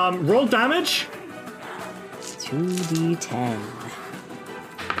 Roll damage. 2d10.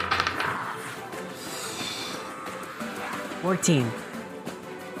 14.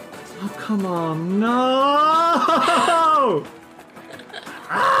 Oh, come on. No!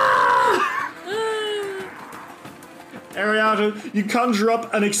 Ah! Ariado, you conjure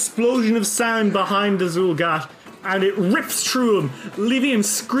up an explosion of sound behind the Zulgat, and it rips through him, leaving him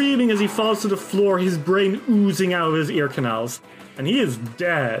screaming as he falls to the floor, his brain oozing out of his ear canals. And he is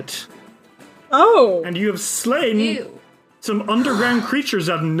dead. Oh. And you have slain Ew. some underground creatures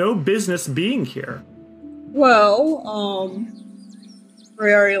that have no business being here. Well,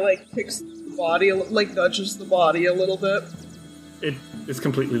 Rayari, like, kicks the body, like, nudges the body a little bit. It is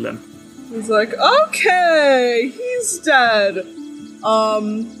completely limp. He's like, okay, he's dead. Is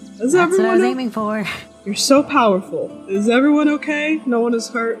That's everyone what I was aiming for. You're so powerful. Is everyone okay? No one is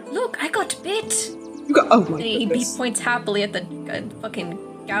hurt? Look, I got bit. You got, oh my And he goodness. points happily at the fucking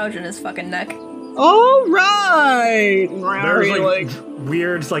gouge in his fucking neck. Alright! There's Rayari,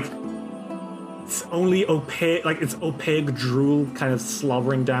 weird, like, it's only opaque, like, it's opaque drool kind of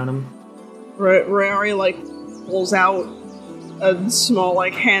slobbering down him. Rayari, like, pulls out a small,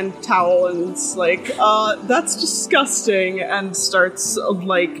 like, hand towel and it's like, that's disgusting, and starts,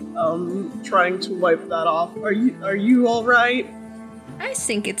 trying to wipe that off. Are you alright? I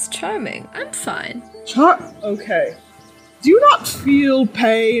think it's charming. I'm fine. Okay. Do you not feel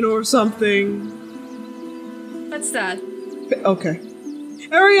pain or something? What's that? Okay.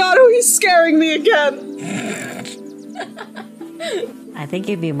 Ariado, he's scaring me again! I think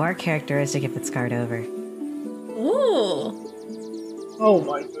it'd be more characteristic if it scarred over. Ooh, Oh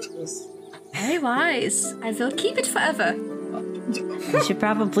my goodness. very wise. I will keep it forever. You should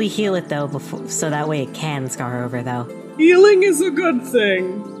probably heal it though, before, so that way it can scar over though. Healing is a good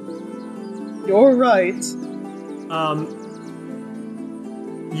thing. You're right.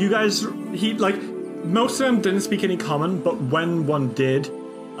 You guys, most of them didn't speak any common, but when one did,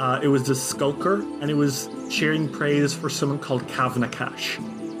 it was the Skulker, and it was cheering praise for someone called Kavnakash,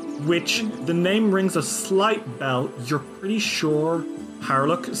 which the name rings a slight bell. You're pretty sure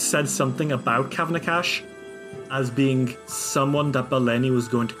Harlock said something about Kavnakash as being someone that Baleni was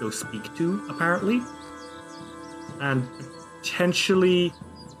going to go speak to, apparently, and potentially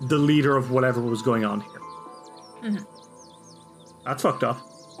the leader of whatever was going on here. Mm-hmm. That's fucked up.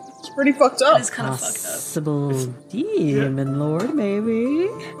 It's pretty fucked up. It's kind of fucked up. Possible demon lord, maybe?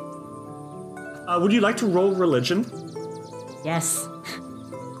 Would you like to roll religion? Yes.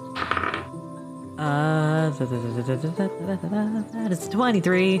 That is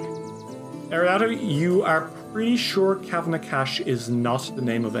 23. Ariado, you are pretty sure Kavnakash is not the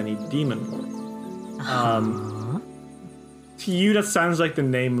name of any demon lord. To you, that sounds like the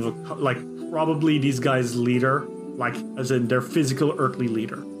name of probably these guys' leader, as in their physical earthly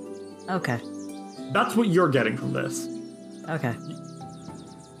leader. Okay. That's what you're getting from this. Okay.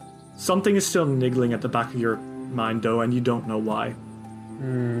 Something is still niggling at the back of your mind, though, and you don't know why.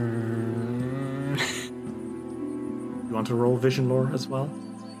 You want to roll vision lore as well?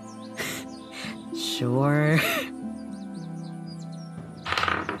 Sure.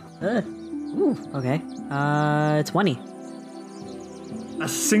 Ooh, okay. 20. A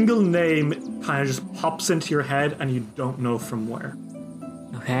single name kind of just pops into your head, and you don't know from where.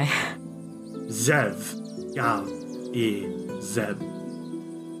 Okay. Zev. Gav. Zeb.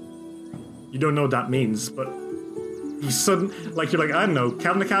 You don't know what that means, but you suddenly, you're like, I don't know,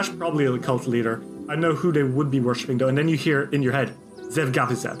 Kavnakash, probably a cult leader. I know who they would be worshipping, though, and then you hear in your head, Zev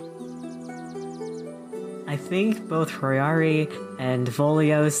Gav Zeb. I think both Royari and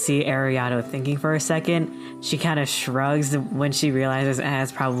Volio see Ariado thinking for a second. She kind of shrugs when she realizes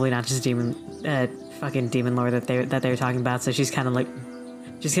it's probably not just fucking demon lord that they're talking about. So she's kind of like,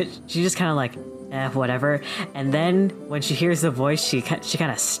 she just kind of like, whatever. And then when she hears the voice, she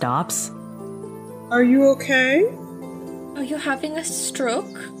kind of stops. Are you okay? Are you having a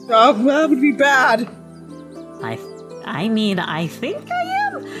stroke? That would be bad. I mean, I think I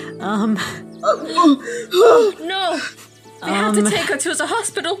am. No! They have to take her to the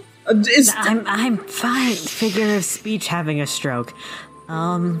hospital. I'm fine. Figure of speech having a stroke.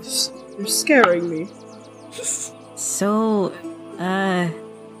 You're scaring me. So,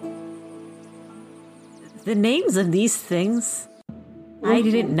 the names of these things, I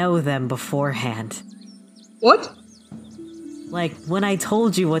didn't know them beforehand. What? Like, when I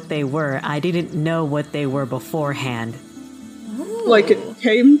told you what they were, I didn't know what they were beforehand. Like it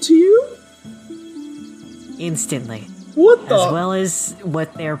came to you? Instantly. What the? As well as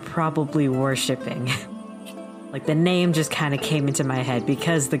what they're probably worshipping. Like, the name just kind of came into my head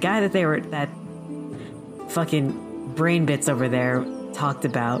because the guy that fucking brain bits over there talked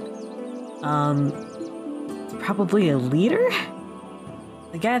about, probably a leader?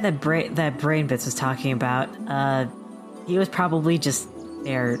 The guy that brain bits was talking about, he was probably just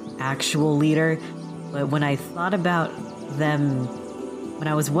their actual leader. But when I thought about them, when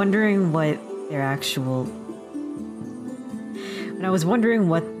I was wondering what their actual And I was wondering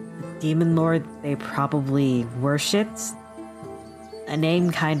what demon lord they probably worshipped. A name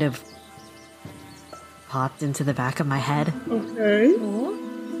kind of popped into the back of my head. Okay. Oh,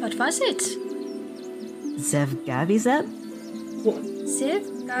 what was it? Zev Gavizet? Zev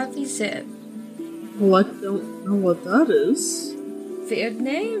Gavizet. Well, I don't know what that is. Weird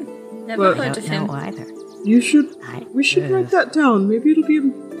name. Never Well, I heard don't of him. know either. We should write that down. Maybe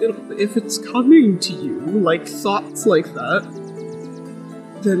if it's coming to you, like thoughts like that,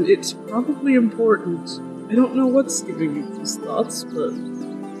 then it's probably important. I don't know what's giving you these thoughts, but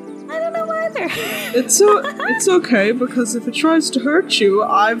I don't know either. it's okay, because if it tries to hurt you,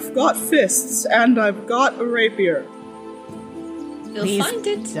 I've got fists and I've got a rapier. You'll Please find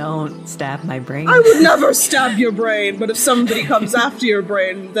it. don't stab my brain. I would never stab your brain, but if somebody comes after your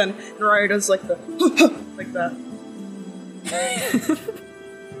brain, then Naraya's like the like that.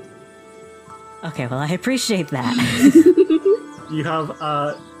 Okay, well, I appreciate that. You have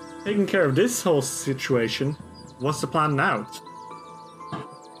taken care of this whole situation. What's the plan now?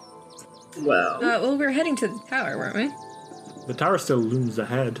 Well, Well, we're heading to the tower, weren't we? The tower still looms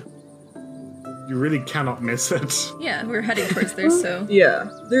ahead. You really cannot miss it. Yeah, we're heading towards there, so... yeah,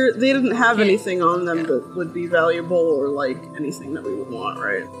 they didn't have Okay. anything on them that would be valuable or like anything that we would want,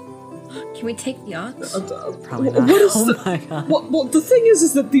 right? Can we take the ox? Probably What not. is Oh the- my god. Well, the thing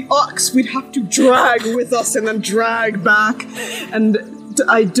is that the ox we'd have to drag with us and then drag back, and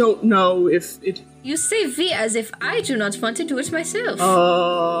I don't know if it. You say we as if I do not want to do it myself.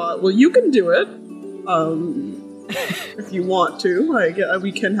 Well, you can do it. If you want to,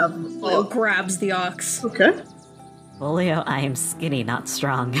 we can have. Leo grabs the ox. Okay. Folio, I am skinny, not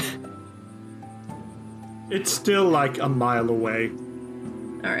strong. It's still like a mile away.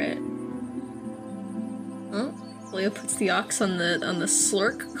 Alright. Well, Leo puts the ox on the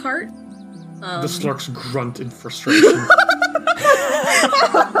slurk cart. The slurks grunt in frustration.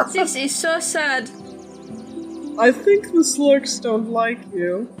 This is so sad. I think the slurks don't like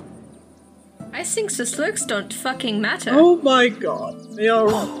you. I think the slurks don't fucking matter. Oh my god. They are.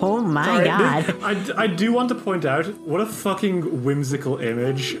 Oh my Sorry, god. I do want to point out, what a fucking whimsical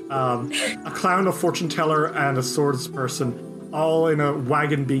image. A clown, a fortune teller, and a swords person, all in a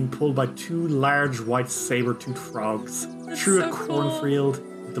wagon being pulled by two large white saber-toothed frogs through so a cool. cornfield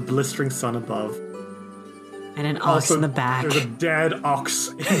with the blistering sun above. And an ox Also, in the back. there's a dead ox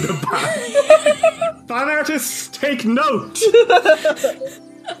in the back. Fan artists, take note!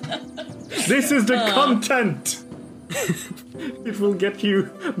 This is the content! It will get you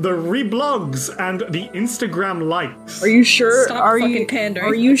the reblogs and the Instagram likes. Are you sure? Stop are fucking you pandering.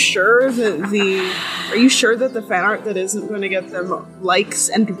 Are you sure that the fan art that isn't going to get them likes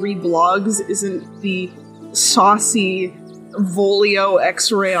and reblogs isn't the saucy Volio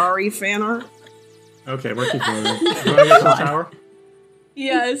X-Rayari fan art? Okay, we're keeping moving. You want to get to the tower?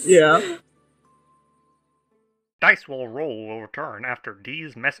 Yes. Yeah. Dice will roll will return after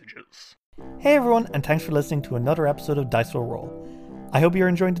these messages. Hey everyone, and thanks for listening to another episode of Dice Will Roll. I hope you're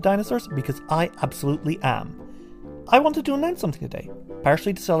enjoying the dinosaurs, because I absolutely am. I wanted to announce something today,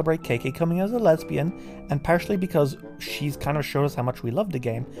 partially to celebrate KK coming out as a lesbian, and partially because she's kind of showed us how much we love the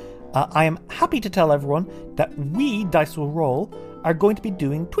game. I am happy to tell everyone that we, Dice Will Roll, are going to be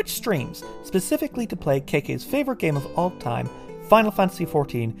doing Twitch streams, specifically to play KK's favourite game of all time, Final Fantasy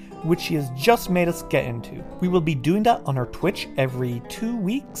XIV, which she has just made us get into. We will be doing that on her Twitch every 2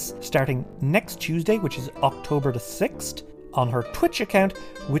 weeks, starting next Tuesday, which is October the 6th, on her Twitch account,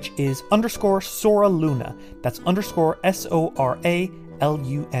 which is _Sora Luna. That's _SORALUNA.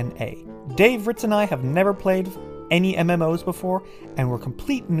 Dave, Ritz, and I have never played any MMOs before, and we're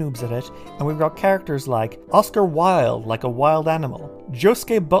complete noobs at it, and we've got characters like Oscar Wilde, like a wild animal,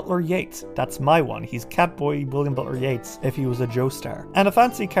 Josuke Butler Yates, that's my one, he's Catboy William Butler Yates if he was a Joestar, and a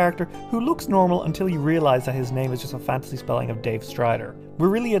fantasy character who looks normal until you realise that his name is just a fantasy spelling of Dave Strider. We're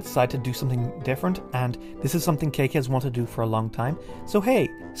really excited to do something different, and this is something KK has wanted to do for a long time, so hey,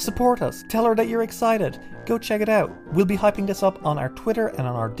 support us, tell her that you're excited, go check it out. We'll be hyping this up on our Twitter and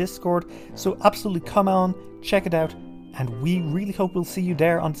on our Discord, so absolutely come on, check it out, and we really hope we'll see you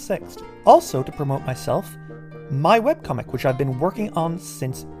there on 6th. Also, to promote myself, my webcomic, which I've been working on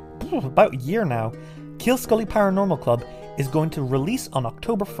since about a year now, Kill Scully Paranormal Club, is going to release on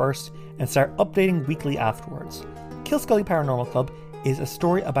October 1st and start updating weekly afterwards. Kill Scully Paranormal Club is a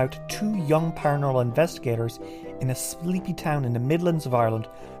story about two young paranormal investigators in a sleepy town in the Midlands of Ireland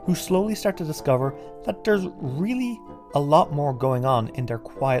who slowly start to discover that there's really a lot more going on in their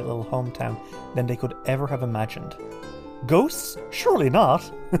quiet little hometown than they could ever have imagined. Ghosts? Surely not!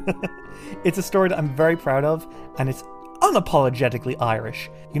 It's a story that I'm very proud of, and it's unapologetically Irish.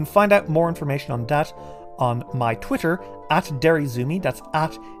 You can find out more information on that on my Twitter at DerryZumi. That's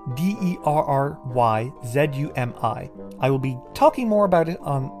at DerryZumi. I will be talking more about it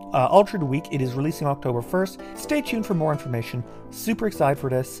on all through the week. It is releasing October 1st. Stay tuned for more information. Super excited for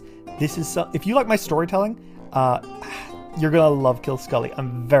this. This is if you like my storytelling, you're gonna love Kill Scully.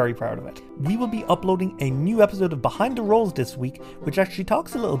 I'm very proud of it. We will be uploading a new episode of Behind the Rolls this week, which actually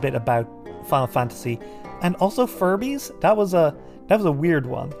talks a little bit about Final Fantasy and also Furbies. That was a weird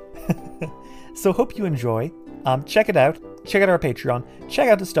one. So hope you enjoy. Check it out. Check out our Patreon. Check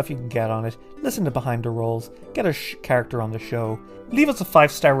out the stuff you can get on it. Listen to Behind the Rolls. Get a character on the show. Leave us a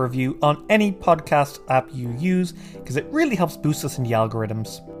 5-star review on any podcast app you use, because it really helps boost us in the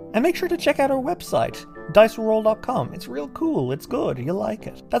algorithms. And make sure to check out our website, diceroll.com. It's real cool. It's good. You'll like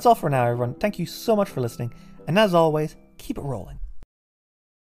it. That's all for now, everyone. Thank you so much for listening. And as always, keep it rolling.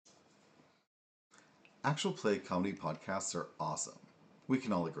 Actual play comedy podcasts are awesome. We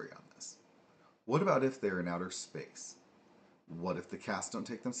can all agree on this. What about if they're in outer space? What if the cast don't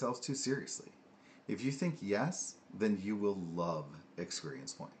take themselves too seriously? If you think yes, then you will love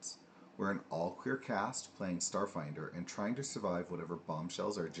Experience Points. We're an all-queer cast playing Starfinder and trying to survive whatever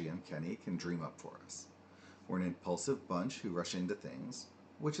bombshells our GM Kenny can dream up for us. We're an impulsive bunch who rush into things,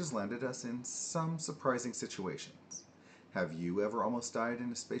 which has landed us in some surprising situations. Have you ever almost died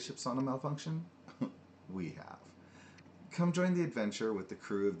in a spaceship sauna malfunction? We have. Come join the adventure with the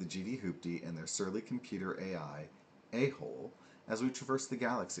crew of the GD Hoopty and their surly computer AI, A-Hole, as we traverse the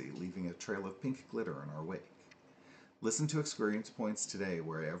galaxy, leaving a trail of pink glitter in our wake. Listen to Experience Points today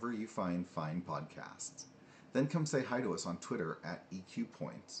wherever you find fine podcasts. Then come say hi to us on Twitter at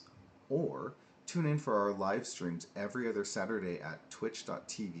EQPoints, or tune in for our live streams every other Saturday at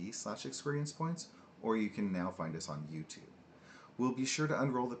twitch.tv/experiencepoints, or you can now find us on YouTube. We'll be sure to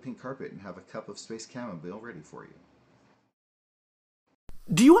unroll the pink carpet and have a cup of space chamomile ready for you.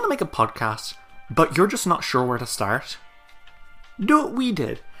 Do you want to make a podcast, but you're just not sure where to start? Do what we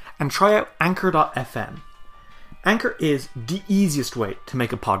did and try out Anchor.fm. Anchor is the easiest way to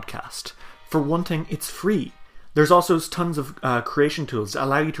make a podcast. For one thing, it's free. There's also tons of creation tools that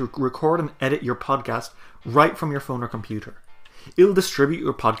allow you to record and edit your podcast right from your phone or computer. It'll distribute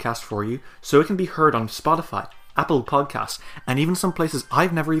your podcast for you so it can be heard on Spotify, Apple Podcasts, and even some places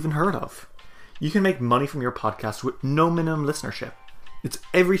I've never even heard of. You can make money from your podcast with no minimum listenership. It's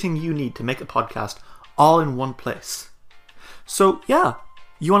everything you need to make a podcast all in one place. So yeah,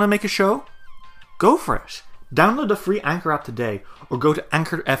 you want to make a show? Go for it. Download the free Anchor app today or go to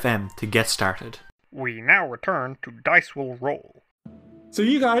Anchor.fm to get started. We now return to Dice Will Roll. So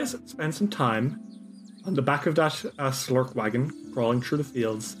you guys spend some time on the back of that slurk wagon, crawling through the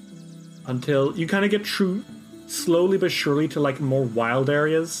fields, until you kind of get through slowly but surely to like more wild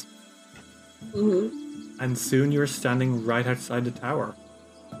areas. Mm-hmm. And soon you're standing right outside the tower.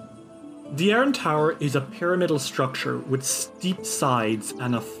 The Aran Tower is a pyramidal structure with steep sides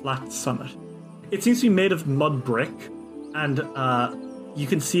and a flat summit. It seems to be made of mud brick, and you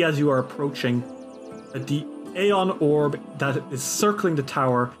can see as you are approaching that the Aeon orb that is circling the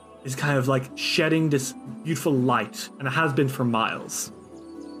tower is kind of like shedding this beautiful light, and it has been for miles.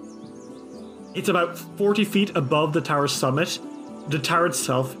 It's about 40 feet above the tower's summit. The tower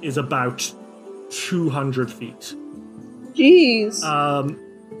itself is about 200 feet. Jeez.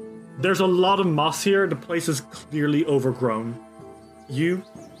 There's a lot of moss here. The place is clearly overgrown. You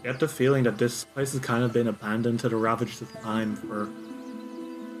get the feeling that this place has kind of been abandoned to the ravages of time for,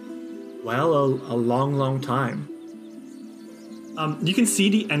 well, a long, long time. You can see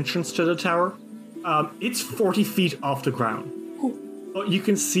the entrance to the tower. It's 40 feet off the ground. But you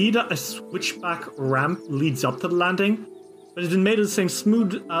can see that a switchback ramp leads up to the landing, but it's been made of the same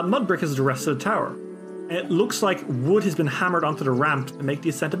smooth mud brick as the rest of the tower. And it looks like wood has been hammered onto the ramp to make the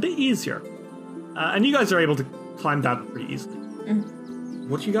ascent a bit easier. And you guys are able to climb that pretty easily.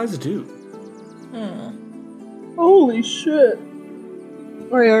 What do you guys do? Holy shit.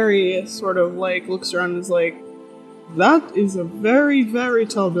 Ari sort of like looks around and is like, that is a very, very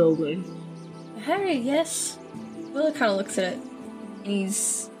tall building. Harry, yes. Willa kind of looks at it, and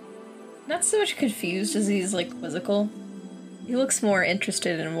he's not so much confused as he's like quizzical. He looks more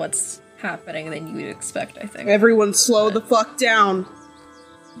interested in what's happening than you would expect, I think. Everyone slow the fuck down.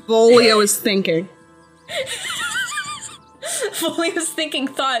 Volio is thinking. Volio's thinking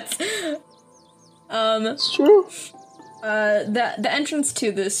thoughts. It's true. The entrance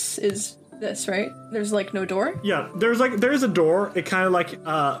to this is this, right? There's like no door? Yeah, there's a door. It kind of like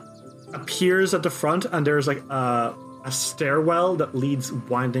appears at the front, and there's like a stairwell that leads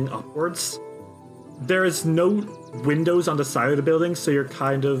winding upwards. There is no windows on the side of the building, so you're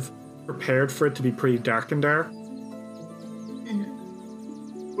kind of prepared for it to be pretty dark in there.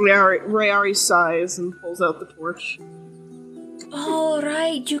 Rayari sighs and pulls out the torch. Oh,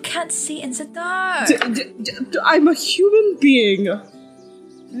 right, you can't see in the dark. I'm a human being.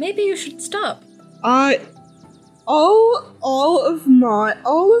 Maybe you should stop. All of the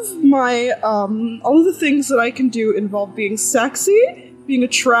things that I can do involve being sexy, being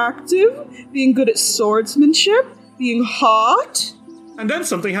attractive, being good at swordsmanship, being hot. And then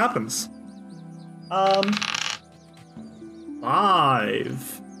something happens.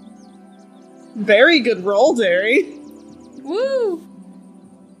 5. Very good roll, Derry. Woo!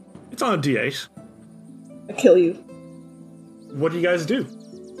 It's on a D8. I kill you. What do you guys do?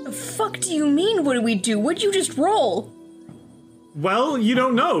 The fuck do you mean, what do we do? What'd you just roll? Well, you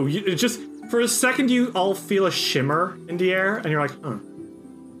don't know. It just, for a second, you all feel a shimmer in the air, and you're like, huh.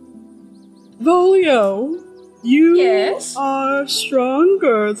 Volio, you Yes? are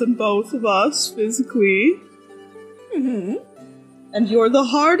stronger than both of us physically. Mm-hmm. And you're the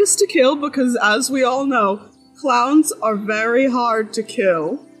hardest to kill because, as we all know, clowns are very hard to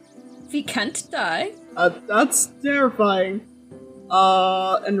kill. We can't die. That's terrifying.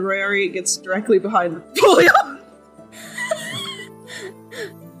 And Rary gets directly behind Volio.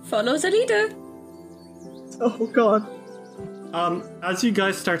 Follow the leader. Oh god. As you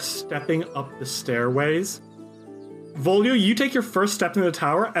guys start stepping up the stairways, Volio, you take your first step in the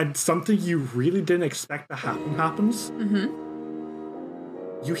tower, and something you really didn't expect to happen happens. Mm-hmm.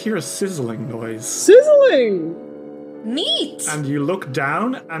 You hear a sizzling noise. Sizzling! Neat! And you look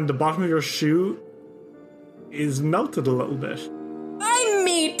down, and the bottom of your shoe is melted a little bit. I'm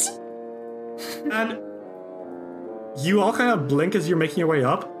meat! And you all kind of blink as you're making your way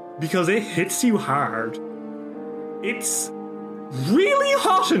up, because it hits you hard. It's really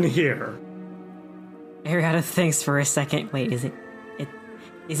hot in here. Ariana thinks for a second. Wait, is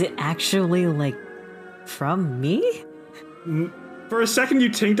it actually, like, from me? For a second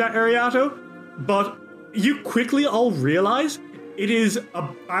you think that, Ariato, but you quickly all realize it is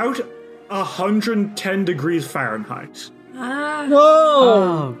about 110 degrees Fahrenheit. Ah.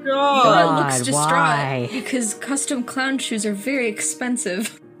 Oh, Oh, god. Dora looks distraught why? because custom clown shoes are very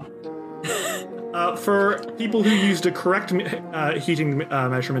expensive. For people who used the correct heating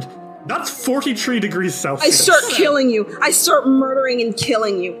measurement, that's 43 degrees I Celsius. start killing you. I start murdering and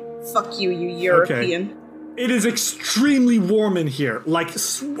killing you. Fuck you, you European. Okay. It is extremely warm in here, like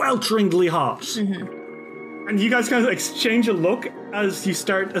swelteringly hot. Mm-hmm. And you guys kind of exchange a look as you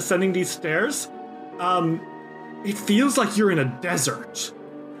start ascending these stairs. It feels like you're in a desert.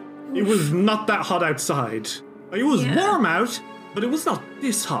 It was not that hot outside. It was warm out, but it was not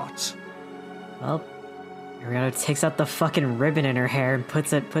this hot. Well, Ariana takes out the fucking ribbon in her hair and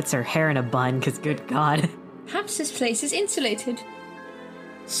puts her hair in a bun, because good god. Perhaps this place is insulated.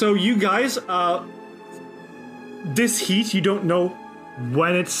 So you guys, this heat, you don't know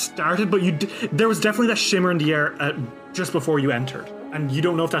when it started, but there was definitely that shimmer in the air just before you entered. And you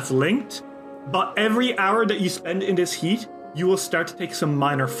don't know if that's linked, but every hour that you spend in this heat, you will start to take some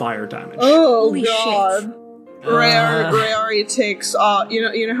minor fire damage. Oh Holy god. shit. Rary takes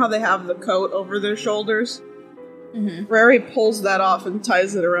you know how they have the coat over their shoulders? Mm-hmm. Rary pulls that off and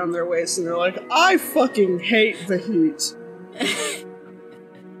ties it around their waist, and they're like, I fucking hate the heat.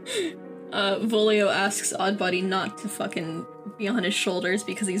 Volio asks Oddbody not to fucking be on his shoulders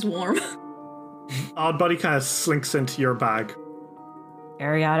because he's warm. Oddbody kind of slinks into your bag.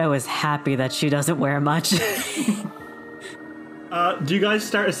 Ariana is happy that she doesn't wear much. Do you guys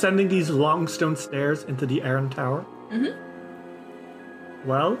start ascending these long stone stairs into the Aran Tower? Mm-hmm.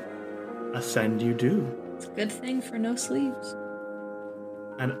 Well, ascend you do. It's a good thing for no sleeves.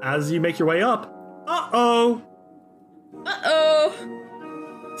 And as you make your way up, uh-oh!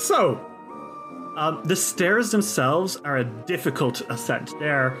 Uh-oh! So, the stairs themselves are a difficult ascent.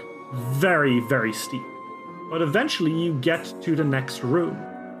 They're very, very steep. But eventually you get to the next room.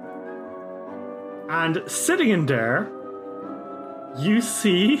 And sitting in there, you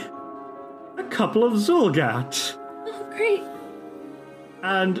see a couple of Zulgat. Oh, great.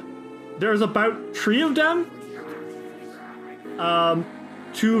 And there's about 3 of them.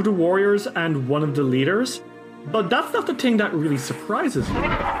 2 of the warriors and 1 of the leaders. But that's not the thing that really surprises you.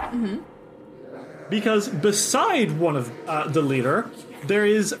 Mm-hmm. Because beside one of the leader, there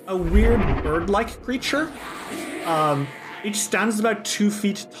is a weird bird-like creature. It stands about 2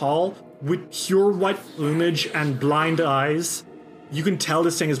 feet tall with pure white plumage and blind eyes. You can tell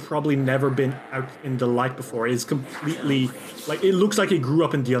this thing has probably never been out in the light before. It is completely, it looks like it grew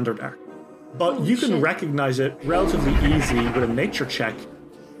up in the Underdark. But Holy you can shit. recognize it relatively easy with a nature check.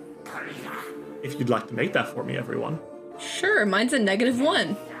 If you'd like to make that for me, everyone. Sure, mine's a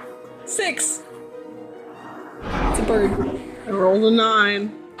 -1. 6. It's a bird. I rolled a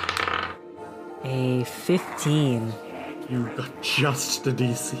 9. A 15. You got just the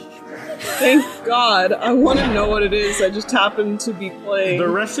DC. Thank God. I want to know what it is. I just happen to be playing. The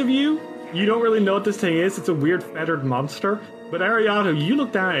rest of you don't really know what this thing is. It's a weird feathered monster. But Ariato, you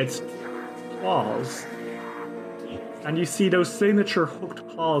look down at its claws, and you see those signature hooked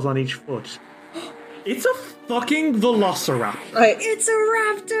claws on each foot. It's a fucking velociraptor. It's a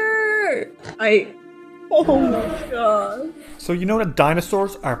raptor! Oh my god. So you know that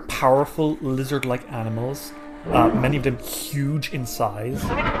dinosaurs are powerful lizard-like animals, many of them huge in size.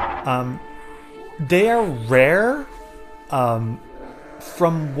 They are rare.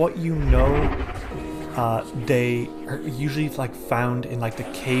 From what you know, they are usually like found in like the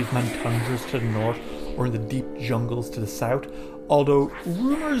caveman tundras to the north or in the deep jungles to the south. Although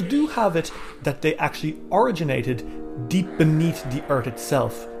rumors do have it that they actually originated deep beneath the earth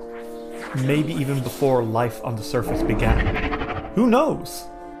itself. Maybe even before life on the surface began. Who knows?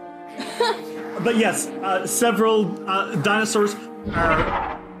 But yes, several dinosaurs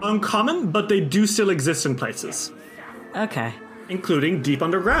are uncommon, but they do still exist in places. Okay. Including deep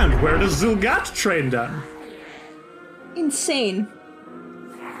underground, where the Zulgat trained them. Insane.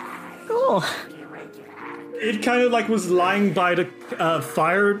 Cool. It kind of like was lying by the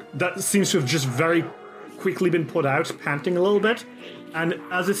fire that seems to have just very quickly been put out, panting a little bit. And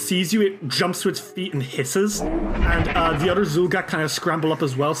as it sees you, it jumps to its feet and hisses. And the other Zulgat kind of scramble up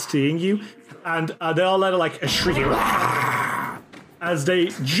as well, seeing you. And they all let a shrieking as they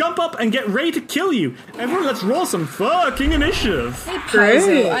jump up and get ready to kill you. Everyone, let's roll some fucking initiative. Hey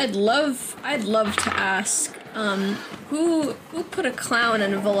Paizo, I'd love to ask, who put a clown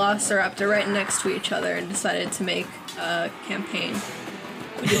and a velociraptor right next to each other and decided to make a campaign?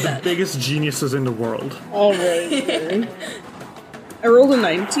 Who did that? Biggest geniuses in the world. Alright. I rolled a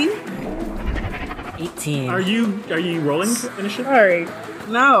 19. 18. Are you rolling initiative? Sorry.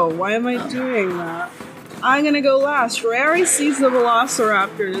 No, why am I doing that? I'm gonna go last. Rary sees the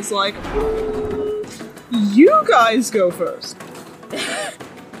velociraptor and is like, you guys go first.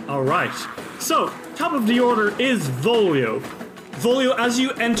 Alright. So, top of the order is Volio. Volio, as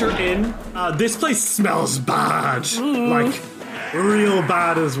you enter in, this place smells bad. Like, real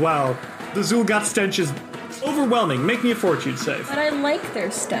bad as well. The Zulgat stench is overwhelming. Make me a fortitude save. But I like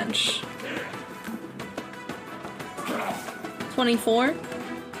their stench. 24?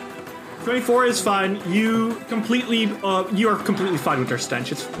 24 is fine. You are completely fine with their stench.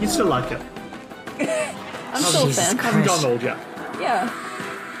 You still like it. I'm still a fan. Haven't gone old yet. Yeah.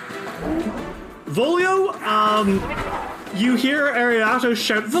 Volio, you hear Ariato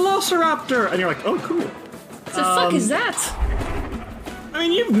shout, Velociraptor! And you're like, oh, cool. What the fuck is that? I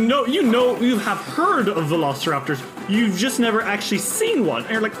mean, you have heard of Velociraptors. You've just never actually seen one.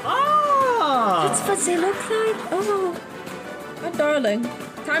 And you're like, ah! That's what they look like? Oh, my darling.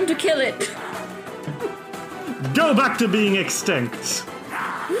 Time to kill it. Go back to being extinct.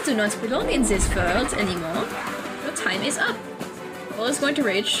 You do not belong in this world anymore. Your time is up. Volio's going to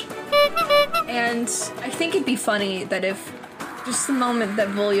rage. And I think it'd be funny that if just the moment that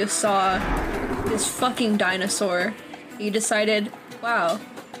Volio saw this fucking dinosaur, he decided, wow,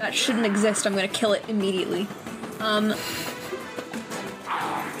 that shouldn't exist, I'm gonna kill it immediately.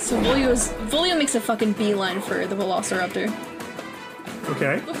 So Volio makes a fucking beeline for the Velociraptor.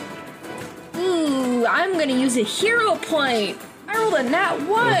 Okay. Ooh, I'm gonna use a hero point! I rolled a nat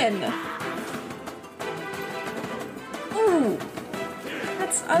 1! Ooh!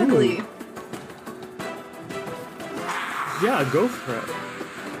 That's ugly. Ooh. Yeah, go for it.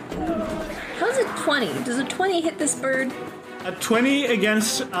 How's it 20? Does a 20 hit this bird? A 20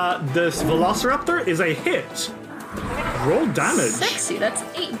 against this Velociraptor is a hit. Roll damage. Sexy, that's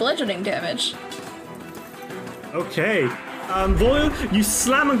 8 bludgeoning damage. Okay. Volio, you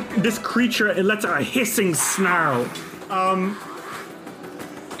slam this creature, it lets out a hissing snarl.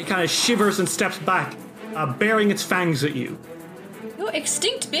 It kind of shivers and steps back, baring its fangs at you. You're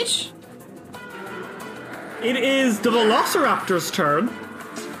extinct, bitch! It is the Velociraptor's turn.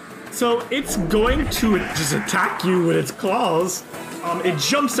 So it's going to just attack you with its claws. It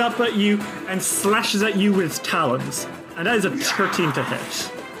jumps up at you and slashes at you with its talons. And that is a 13 to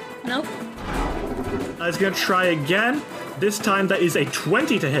hit. Nope. It's going to try again. This time that is a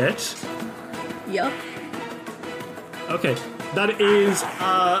 20 to hit. Yup. Okay, that is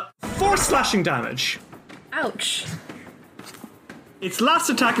 4 slashing damage. Ouch. Its last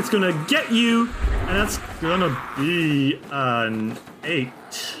attack is going to get you, and that's going to be an 8.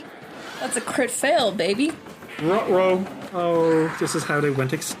 That's a crit fail, baby. Ruh-roh. Oh, this is how they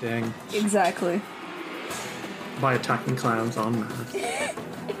went extinct. Exactly. By attacking clowns en masse.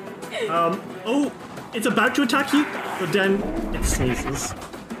 Oh, it's about to attack you, but then it sneezes.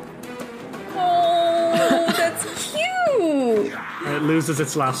 Oh. it loses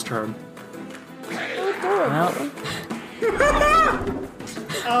its last turn. Well,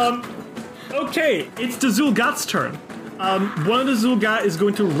 Okay, it's the Zul'Gat's turn. One of the Zul'Gat is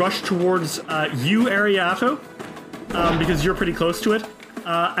going to rush towards you, Ariato, because you're pretty close to it.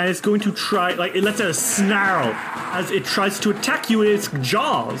 And it's going to try, like, it lets out a snarl as it tries to attack you with its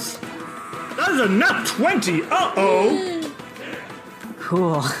jaws. That is a nat 20! Uh-oh!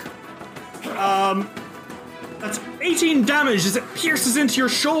 cool. That's 18 damage as it pierces into your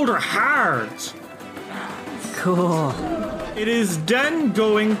shoulder hard. Cool. It is then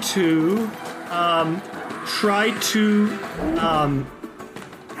going to try to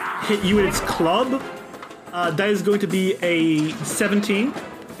hit you with its club. That is going to be a 17.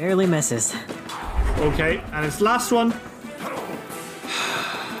 Barely misses. Okay, and its last one.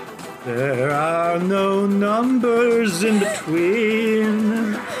 There are no numbers in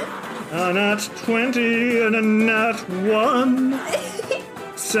between a nat 20 and a nat 1.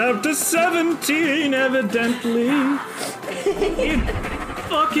 Except a 17, evidently. It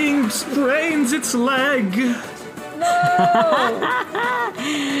fucking sprains its leg.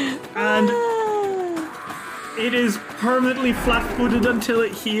 And it is permanently flat-footed until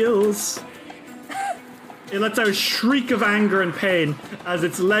it heals. It lets out a shriek of anger and pain as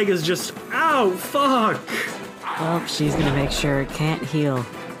its leg is just, ow, fuck. Well, she's gonna make sure it can't heal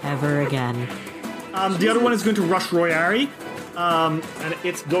ever again. The other one is going to rush Royari. And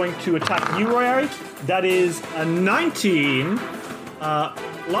it's going to attack you, Royari. That is a 19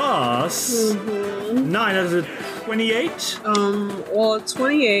 plus 9. That is a 28. Well,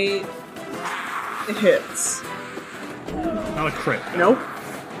 28. It hits. Not a crit. Nope.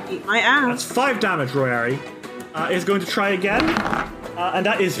 Eat my That's ass. 5 damage, Royari. Is going to try again. And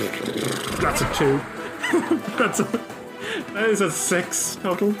that is... That's a 2. That is a 6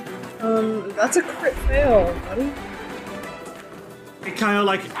 total. That's a crit fail, buddy. It kind of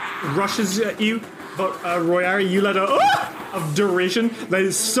like rushes at you, but Royari, you let out of derision that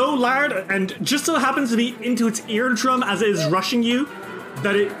is so loud and just so happens to be into its eardrum as it is rushing you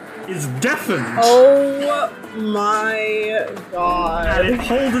that it is deafened. Oh my god. And it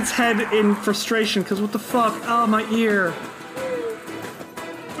holds its head in frustration because what the fuck? Oh, my ear.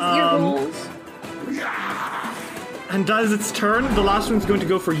 And that is its turn. The last one's going to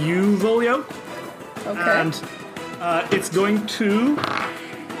go for you, Volio. Okay. And it's going to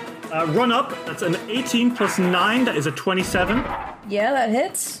run up. That's an 18 plus 9. That is a 27. Yeah, that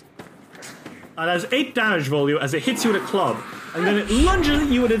hits. That has 8 damage, Volio, as it hits you with a club. And then it lunges at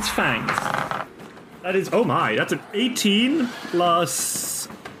you with its fangs. That is, oh my, that's an 18 plus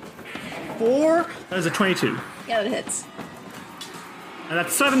 4. That is a 22. Yeah, that hits. And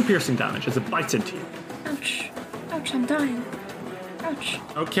that's 7 piercing damage as it bites into you. Ouch. Ouch, I'm dying. Ouch.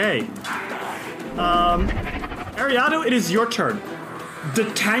 Okay. Ariado, it is your turn. The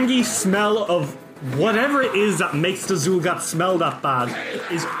tangy smell of whatever it is that makes the Zul'Gat smell that bad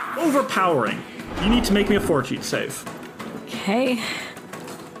is overpowering. You need to make me a fortitude save. Okay.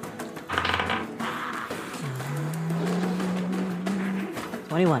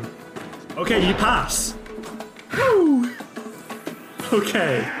 Okay, you pass. Whew.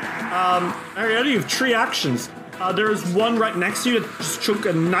 Okay. Ariado, you have 3 actions. There's one right next to you that just took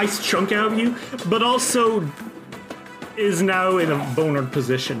a nice chunk out of you, but also is now in a bonered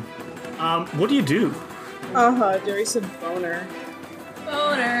position. What do you do? Jerry said boner.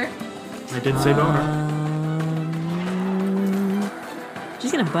 Boner. I did say boner.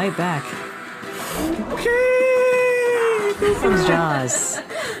 She's gonna bite back. Okay! From Jaws.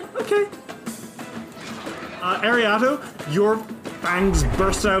 Okay. Ariado, your fangs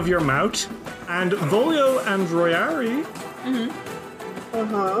burst out of your mouth, and Volio and Royari,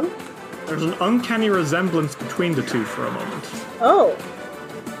 there's an uncanny resemblance between the two for a moment. Oh.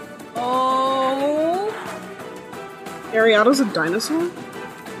 Oh. Ariado's a dinosaur?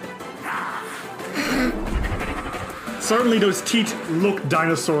 Certainly those teeth look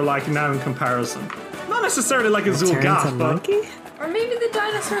dinosaur-like now in comparison. Not necessarily like a Turn to Zul'Gat, but monkey? Or maybe the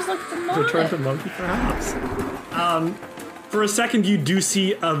dinosaurs look demonic. return to monkey, perhaps. For a second, you do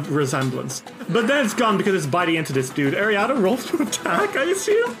see a resemblance. But then it's gone because it's biting into this dude. Ariado, roll to attack, I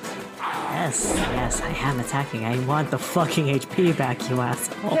assume? Yes, I am attacking. I want the fucking HP back, you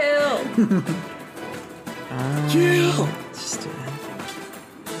asshole. Kill. Kill! Let's just do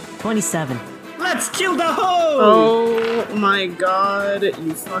that. 27. Let's kill the hoe! Oh my god,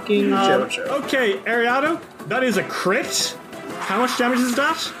 you fucking Jojo. Okay, Ariado, that is a crit. How much damage is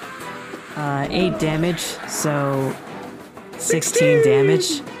that? 8 damage, so 16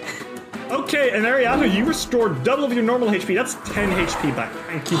 damage. Okay, and Ariado, you restored double of your normal HP. That's 10 HP back.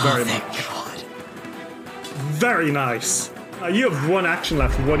 Thank you very much. God. Very nice. You have one action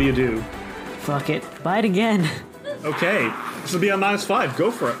left. What do you do? Fuck it. Bite again. Okay, this will be a -5.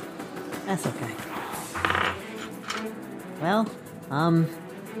 Go for it. That's okay. Well,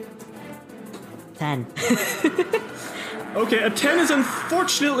 10. Okay, a 10 is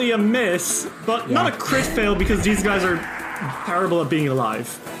unfortunately a miss, but not a crit fail because these guys are terrible at being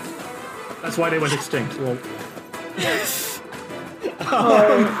alive. That's why they went extinct. Well,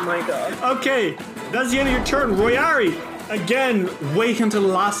 Oh my god. okay, that's the end of your turn. Royari, again, wait until the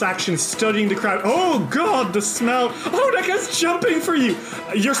last action, studying the crowd. Oh god, the smell. Oh, that guy's jumping for you.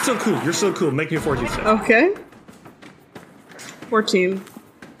 You're still cool. You're still cool. Make me a 14 save. Okay. 14.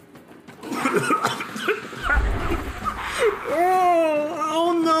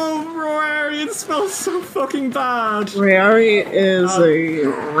 Oh no, Royari, it smells so fucking bad. Rayari is a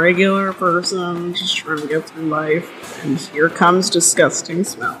regular person just trying to get through life, and here comes disgusting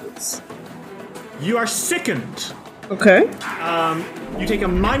smells. You are sickened. Okay. You take a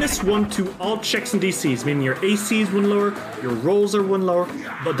 -1 to all checks and DCs, meaning your AC is 1 lower, your rolls are 1 lower,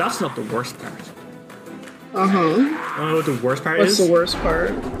 but that's not the worst part. Uh-huh. I don't know what the worst part What's is. the worst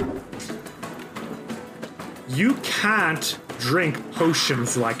part? You can't drink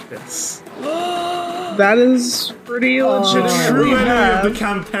potions like this. That is pretty The legitimately true enemy bad. of the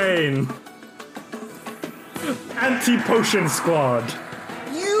campaign. Anti-potion squad.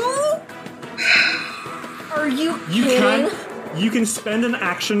 Are you You kidding? you can spend an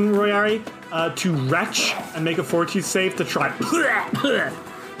action, Royari, to retch and make a fortitude save to try.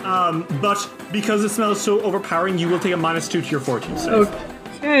 But because the smell is so overpowering, you will take a -2 to your fortitude save.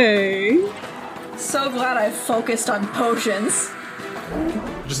 Okay. So glad I focused on potions.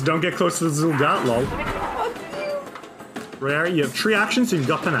 Just don't get close to the Zulgat, lol. Royari, you have 3 actions, so you've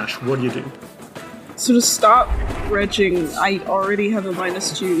got panache. What do you do? So to stop retching, I already have a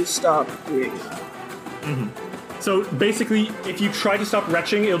 -2 to stop doing that. So basically, if you try to stop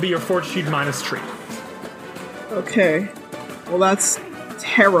retching, it'll be your fortitude -3. Okay. Well, that's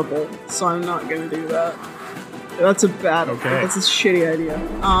terrible, so I'm not gonna do that. That's a bad Okay. That's a shitty idea.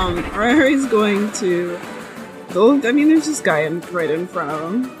 Rary's going to... Oh, I mean, there's this guy right in front of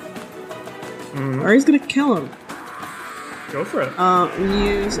him. Rary's gonna kill him. Go for it.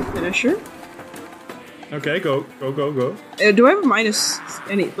 Use a finisher. Okay, go. Do I have a minus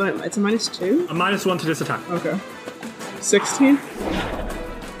any? It's a -2? A -1 to this attack. Okay. 16?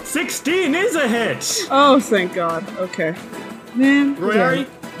 16 is a hit! Oh, thank God. Okay. Man. Royari,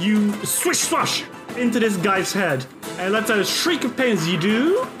 you swish swash into this guy's head and lets out a shriek of pain as you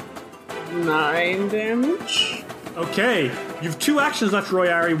do. 9 damage. Okay, you have 2 actions left,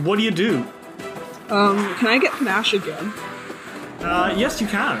 Royari. What do you do? Can I get panache again? Yes, you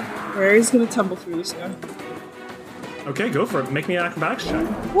can. Rary's gonna tumble through this guy. Okay, go for it. Make me an acrobatics check.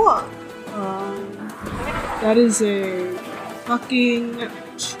 What? That is a fucking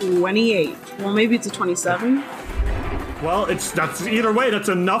 28. Well, maybe it's a 27. Well, that's either way. That's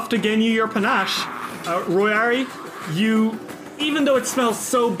enough to gain you your panache. Royari, you, even though it smells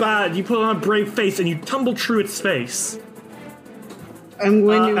so bad, you put on a brave face and you tumble through its face. I'm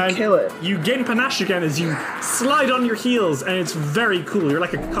going to and kill it. You gain panache again as you slide on your heels, and it's very cool. You're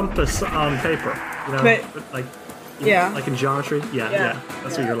like a compass on paper, you know, But- like Yeah. like in geometry. Yeah,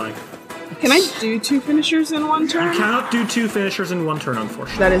 that's what you're like. Can I do 2 finishers in one turn? You cannot do 2 finishers in one turn,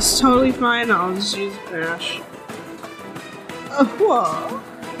 unfortunately. That is totally fine. I'll just use panache. Whoa.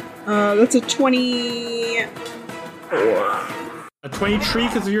 That's a 24. A 23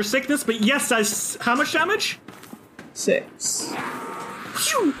 because of your sickness, but yes, that's how much damage? 6.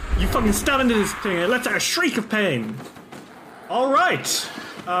 Phew! You fucking stab into this thing and it lets out a shriek of pain. All right,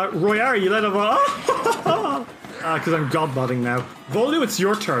 Royari, you let him. Because I'm godmodding now. Volu, it's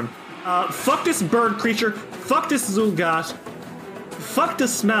your turn. Fuck this bird creature. Fuck this Zulgat. Fuck the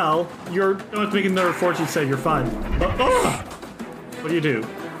smell. You don't have to make another fortitude save. You're fine. But what do you do?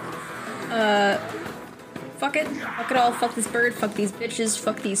 Fuck it. Fuck it all. Fuck this bird. Fuck these bitches.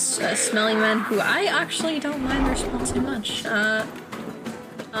 Fuck these smelly men who I actually don't mind their smell too much.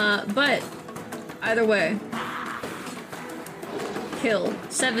 But either way. Kill.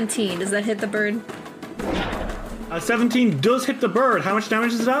 17. Does that hit the bird? 17 does hit the bird. How much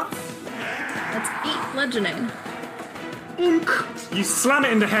damage is that? That's 8 bludgeoning. You slam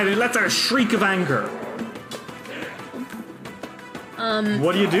it in the head and it lets out a shriek of anger.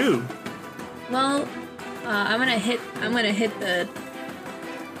 What do you do? Well, I'm gonna hit the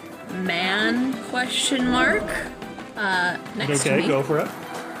man question mark next to Okay, me. go for it.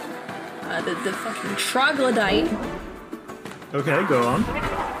 The fucking troglodyte. Okay, go on.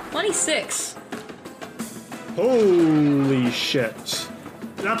 26. Holy shit.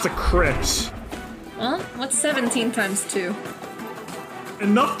 That's a crit. Well, what's 17 times 2?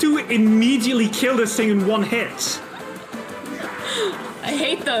 Enough to immediately kill this thing in one hit. I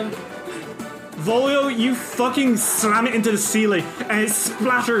hate them. Volio, you fucking slam it into the ceiling, and it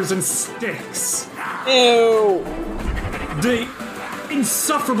splatters and sticks. Ew. The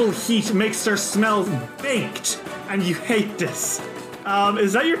insufferable heat makes her smell baked, and you hate this.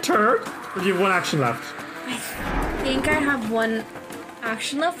 Is that your turn? Or do you have one action left? I think I have one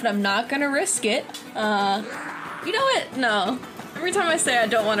action left, but I'm not gonna risk it. You know what? No. Every time I say I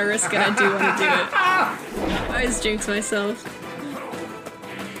don't want to risk it, I do want to do it. I always jinx myself.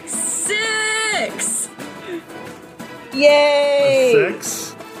 6! Yay!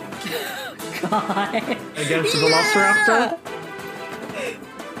 6 God. against the Velociraptor.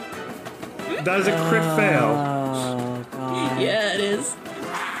 That is a crit fail. Oh, God. Yeah, it is.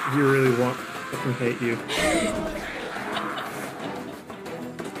 You really want fucking hate you.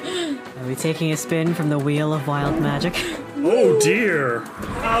 Are we taking a spin from the Wheel of Wild Magic? Oh dear.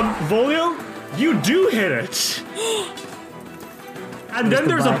 Volio, you do hit it. And then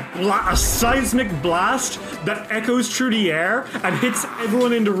there's a seismic blast that echoes through the air and hits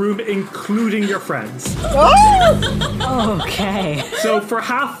everyone in the room, including your friends. Okay. So for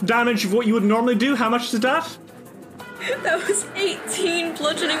half damage of what you would normally do, how much is that? That was 18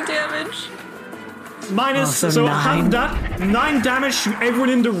 bludgeoning damage. Minus, so so 9. half that, 9 damage to everyone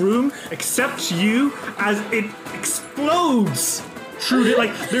in the room except you, as it explodes through the,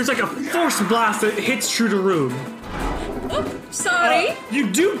 like, there's like a force blast that hits through the room. Oh, sorry.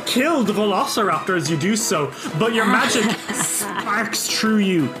 You do kill the Velociraptor as you do so, but your magic sparks through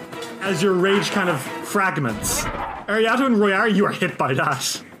you as your rage kind of fragments. Ariato and Royar, you are hit by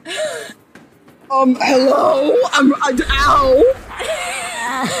that. Hello? Ow!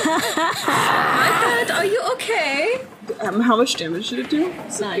 My bad. Are you okay? How much damage did it do?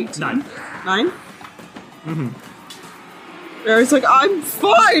 9. 9. 9? Mm-hmm. It's like, I'm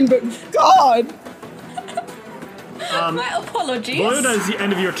fine, but God! My apologies. Volio, that is the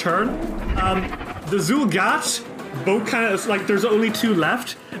end of your turn. The Zulgat both kind of, like, there's only 2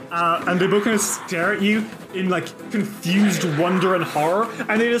 left, and they both kind of stare at you in, like, confused wonder and horror,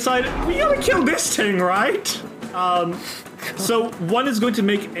 and they decide, we gotta kill this thing, right? So one is going to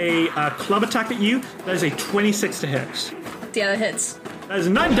make a club attack at you. That is a 26 to hit. Yeah, that hits. That is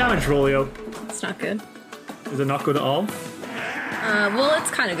 9 damage, Volio. It's not good. Is it not good at all? Well,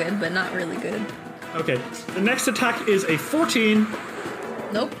 it's kind of good, but not really good. Okay. The next attack is a 14.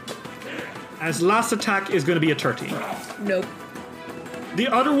 Nope. And his last attack is going to be a 13. Nope. The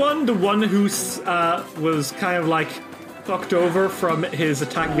other one, the one who was kind of like fucked over from his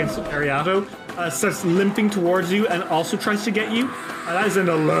attack against Ariato, starts limping towards you and also tries to get you. And that is an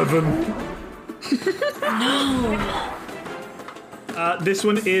 11. No. This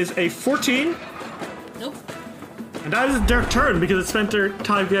one is a 14. Nope. And that is their turn because it spent their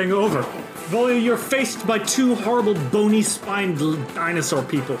time getting over. Volio, you're faced by 2 horrible bony-spined dinosaur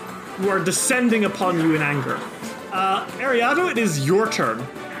people who are descending upon you in anger. Ariato, it is your turn.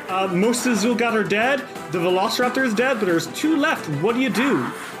 Most of the Zulgat are dead, the Velociraptor is dead, but there's 2 left. What do you do?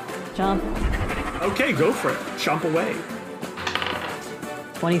 Jump. Okay, go for it. Chomp away.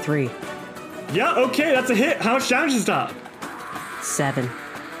 23. Yeah, okay, that's a hit. How much damage is that? 7.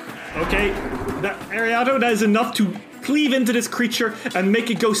 Okay, that Ariato, that is enough to cleave into this creature and make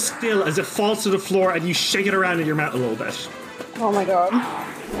it go still as it falls to the floor and you shake it around in your mouth a little bit. Oh my God.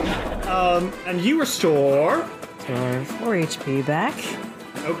 And you restore... 4 HP back.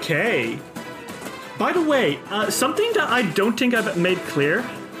 Okay. By the way, something that I don't think I've made clear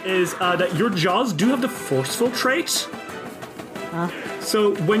is that your jaws do have the forceful trait.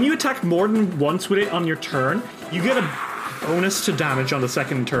 So when you attack more than once with it on your turn, you get a bonus to damage on the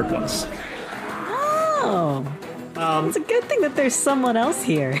second and third ones. Oh. It's a good thing that there's someone else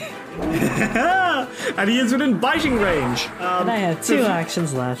here. And he is within biting range. And I have 2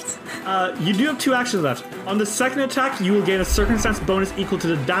 actions left. You do have 2 actions left. On the second attack, you will gain a circumstance bonus equal to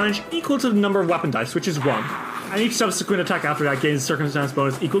the damage equal to the number of weapon dice, which is 1. And each subsequent attack after that gains a circumstance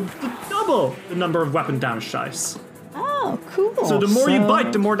bonus equal to double the number of weapon damage dice. Oh, cool. So the more you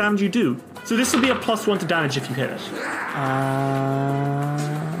bite, the more damage you do. So this will be a +1 to damage if you hit it.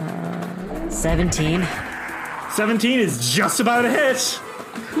 17. 17 is just about a hit.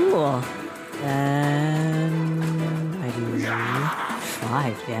 Cool. Then I do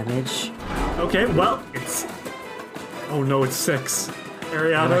 5 damage. Okay, well, it's... Oh no, it's 6.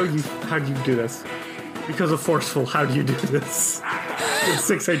 Ariato, how do you do this? Because of forceful, how do you do this? You have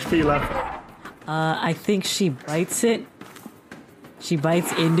 6 HP left. I think she bites it. She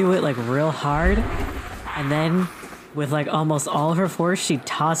bites into it like real hard. And then, with like almost all of her force, she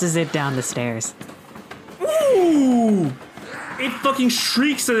tosses it down the stairs. Ooh! It fucking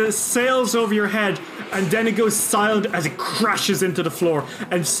shrieks and it sails over your head, and then it goes silent as it crashes into the floor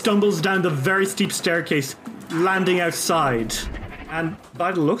and stumbles down the very steep staircase, landing outside. And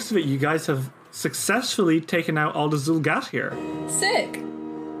by the looks of it, you guys have successfully taken out all the Zulgat here. Sick.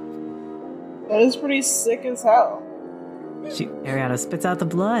 That is pretty sick as hell. Ariana spits out the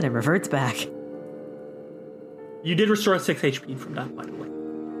blood and reverts back. You did restore 6 HP from that, by the way.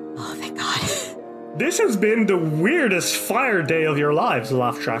 Oh, thank God. This has been the weirdest fire day of your lives,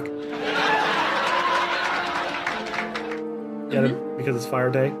 Laugh Track. Get it? Because it's fire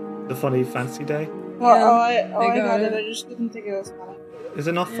day? The funny, fancy day? I got got it. it. I just didn't think it was funny. Is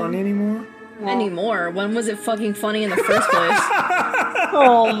it not funny anymore? Anymore. When was it fucking funny in the first place?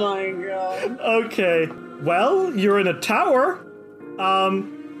 Oh my god. Okay. Well, you're in a tower.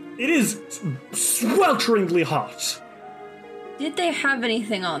 It is swelteringly hot. Did they have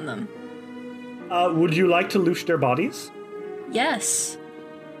anything on them? Would you like to loot their bodies? Yes.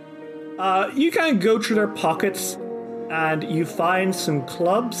 You kind of go through their pockets, and you find some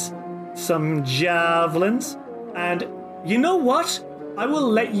clubs, some javelins, and you know what? I will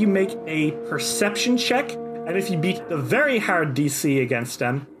let you make a perception check, and if you beat the very hard DC against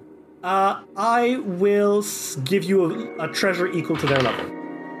them, I will give you a treasure equal to their level.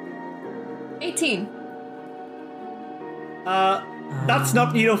 18. That's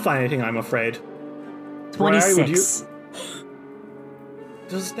not, you don't find anything, I'm afraid. 26. Would you...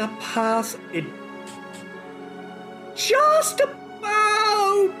 Does that pass? It... Just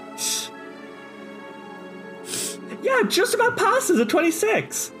about... Yeah, just about passes at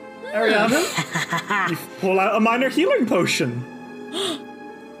 26. Ariana, you pull out a minor healing potion.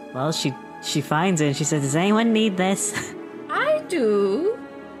 Well, she finds it and she says, does anyone need this? I do.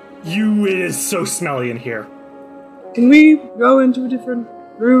 You, it is so smelly in here. Can we go into a different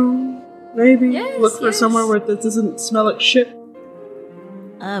room? Maybe? Yes, Look for yes. somewhere where this doesn't smell like shit?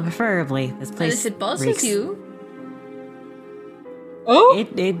 Preferably. This But place if it bothers reeks. you, Oh!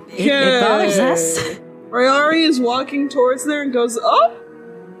 It bothers us. Rayari is walking towards there and goes, oh!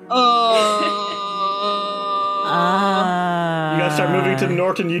 You guys start moving to the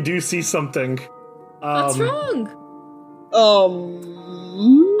north and you do see something. what's wrong?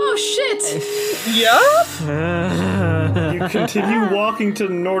 Oh shit! Yeah? You continue walking to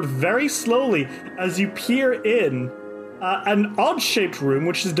the north very slowly as you peer in an odd-shaped room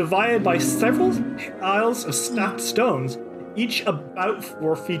which is divided by several piles of stacked stones, each about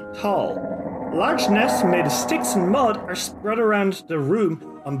 4 feet tall. Large nests made of sticks and mud are spread around the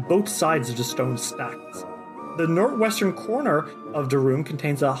room on both sides of the stone stacks. The northwestern corner of the room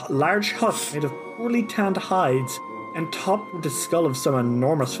contains a large hut made of poorly tanned hides and topped with the skull of some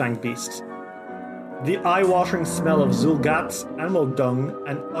enormous fanged beasts. The eye-watering smell of Zulgats, animal dung,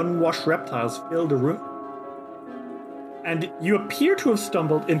 and unwashed reptiles fill the room. And you appear to have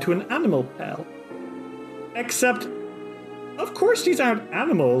stumbled into an animal pen. Except, of course these aren't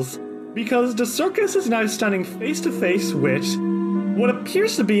animals, because the circus is now standing face to face with what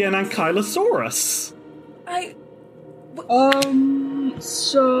appears to be an Ankylosaurus. Are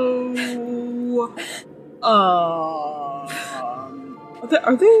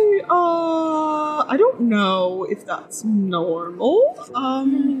they, I don't know if that's normal.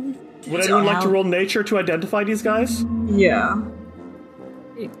 Would anyone like to roll nature to identify these guys? Yeah.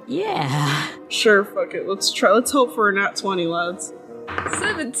 Yeah. Sure, fuck it. Let's try. Let's hope for a nat 20, lads.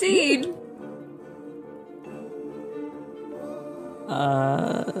 17.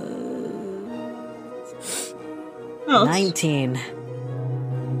 No, 19.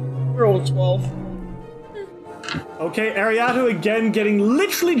 roll 12. Okay, Ariatu again getting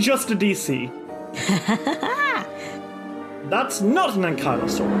literally just a DC. That's not an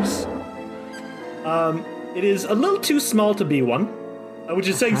Ankylosaurus. It is a little too small to be one, which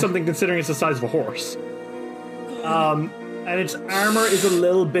is saying something considering it's the size of a horse. And its armor is a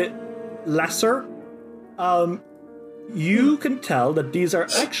little bit lesser. You can tell that these are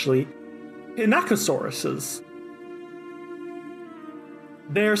actually Pinacosauruses.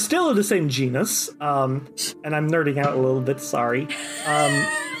 They're still of the same genus, and I'm nerding out a little bit, sorry.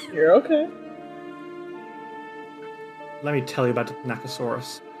 You're okay. Let me tell you about the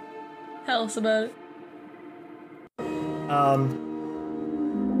Pinacosaurus. Tell us about it. I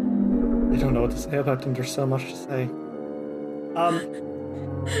don't know what to say about them, there's so much to say.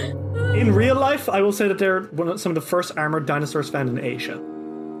 In real life, I will say that they're some of the first armored dinosaurs found in Asia.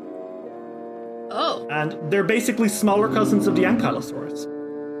 Oh. And they're basically smaller cousins of the Ankylosaurus.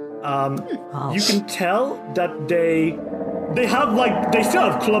 You can tell that they still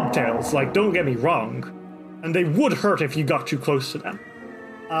have club tails, like, don't get me wrong. And they would hurt if you got too close to them.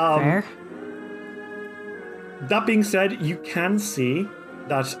 Fair. That being said, you can see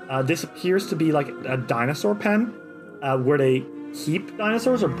that this appears to be like a dinosaur pen where they keep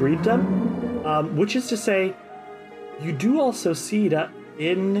dinosaurs or breed them, which is to say, you do also see that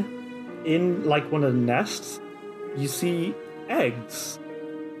in like one of the nests, you see eggs.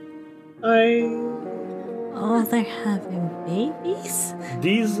 Oh, they're having babies?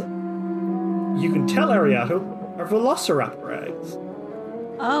 These, you can tell, Ariato, are Velociraptor eggs.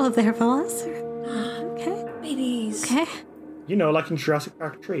 Oh, they're Velociraptor. Okay. Babies. Okay. You know, like in Jurassic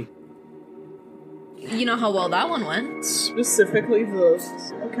Park 3. You know how well that one went. Specifically those.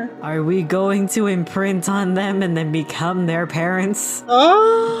 Okay. Are we going to imprint on them and then become their parents?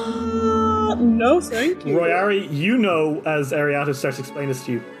 No, thank you. Royari, you know, as Ariato starts to explain this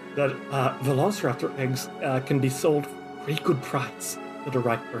to you, that Velociraptor eggs can be sold for a pretty good price to the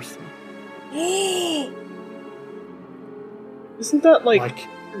right person. Isn't that like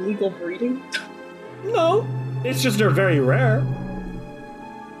illegal breeding? No, it's just they're very rare.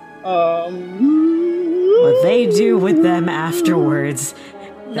 What they do with them afterwards.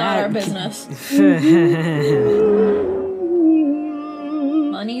 Not our business.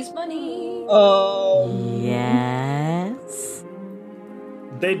 Money's money. Yes.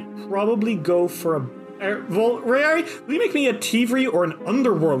 They'd probably go for a... Well, Royari, will you make me a Thievery or an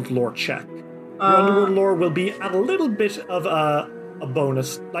Underworld lore check? Your Underworld lore will be at a little bit of a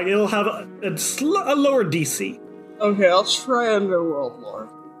bonus. Like, it'll have a lower DC. Okay, I'll try Underworld lore.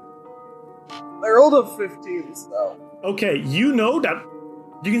 I rolled a 15, so. Okay, you know that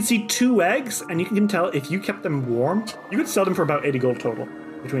you can see 2 eggs, and you can tell if you kept them warm, you could sell them for about 80 gold total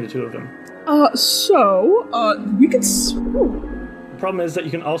between the 2 of them. We could... The problem is that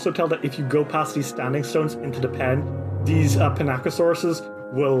you can also tell that if you go past these standing stones into the pen, these Pinacosaurus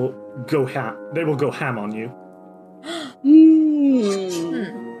will go ham. They will go ham on you.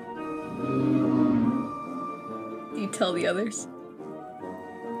 Do you tell the others?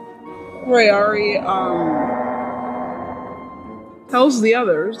 Royari, tells the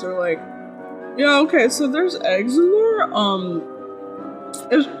others, they're like, yeah, okay, so there's eggs in there,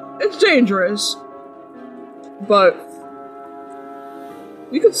 it's dangerous, but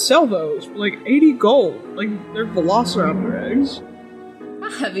we could sell those for like 80 gold, like, they're Velociraptor eggs.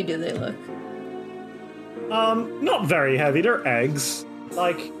 How heavy do they look? Not very heavy, they're eggs,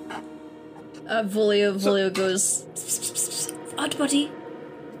 like... Volio goes, odd buddy.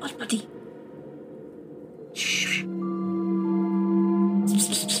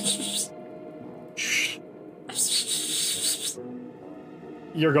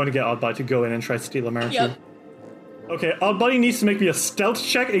 You're going to get Oddbody to go in and try to steal them, aren't Yep. you? Okay, Oddbody needs to make me a stealth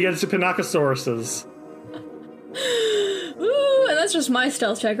check against the Pinacosauruses. Ooh, and that's just my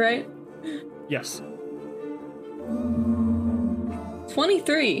stealth check, right? Yes.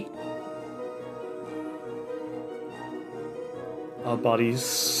 23.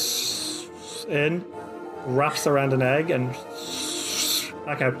 Oddbody's in, wraps around an egg, and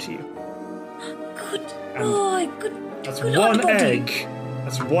back out to you. Good boy, good. That's good one Oddbody. egg.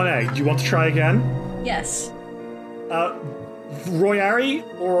 That's one egg. Do you want to try again? Yes. Royari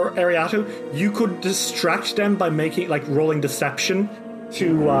or Ariato, you could distract them by rolling deception to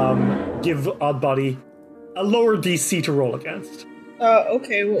give Oddbody a lower DC to roll against.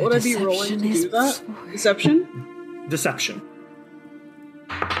 Okay, what would I be rolling to do that? Deception? Deception.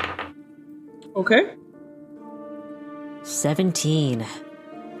 Okay. 17.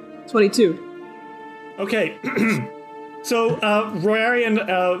 22. Okay. So, Royari and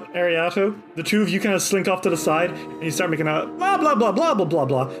Ariato, the 2 of you kind of slink off to the side, and you start making a blah, blah, blah, blah, blah, blah,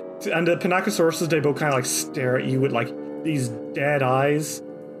 blah. And the Pinacosauruses, they both kind of stare at you with these dead eyes.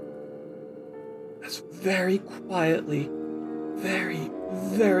 As very quietly, very,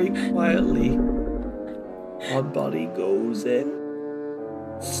 very quietly, Oddbody goes in,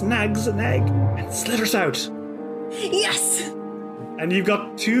 snags an egg, and slithers out. Yes! And you've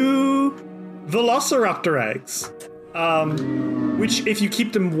got 2 Velociraptor eggs. Which, if you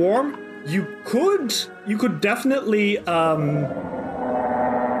keep them warm, you could definitely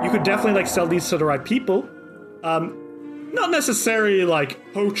sell these to the right people. Not necessarily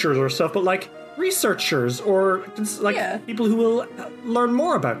poachers or stuff, but researchers or people who will learn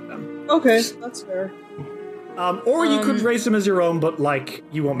more about them. Okay, that's fair. Or you could raise them as your own, but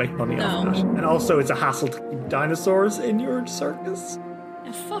you won't make money off of it. And also, it's a hassle to keep dinosaurs in your circus.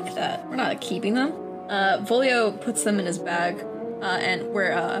 And fuck that. We're not keeping them. Volio puts them in his bag, and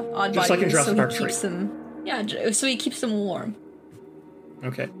where Oddbody Just like in is, Jurassic so Park he 3. keeps them. Yeah, so he keeps them warm.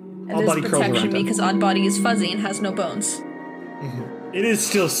 Okay. And Oddbody there's curls protection around them. because Oddbody is fuzzy and has no bones. It is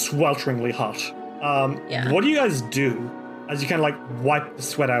still swelteringly hot. Yeah. What do you guys do as you kind of wipe the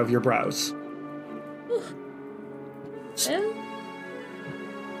sweat out of your brows? There's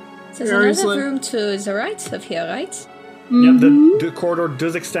Ari's another like- room to the right of here, right? Yeah, the corridor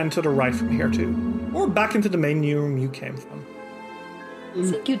does extend to the right from here too. Or back into the main room you came from.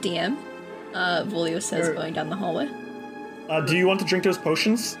 Thank you, DM. Volio says, Sure. going down the hallway. Do you want to drink those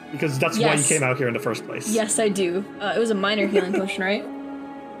potions? Because that's why you Yes. came out here in the first place. Yes, I do. It was a minor healing potion, right?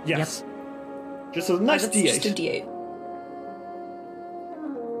 Yes. Just a nice That's D8. just a D8.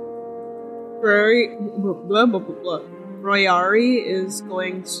 Royari is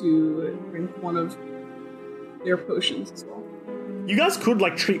going to drink one of their potions as well. You guys could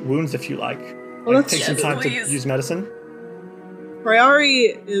like treat wounds if you like. Well, Like, that's take some yes, time please. to use medicine.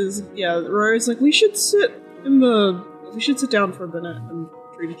 Royari's like, we should sit down for a minute and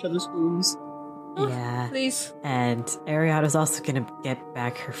treat each other's wounds. Yeah. Please. And Ariada's also gonna get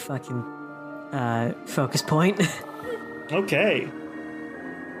back her fucking focus point. Okay.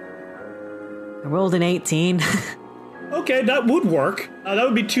 I rolled an 18. Okay, that would work. That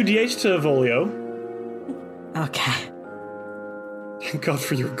would be 2d8 to Volio. Okay. Thank God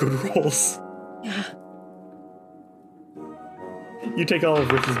for your good rolls. Yeah. You take all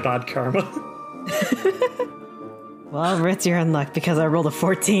of Rich's bad karma. Well, Ritz, you're in luck because I rolled a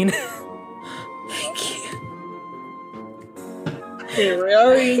 14. Thank you. Okay,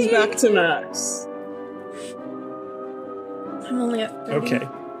 Royari is back to max. I'm only at 30. Okay.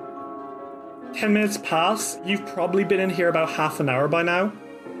 10 minutes pass. You've probably been in here about half an hour by now.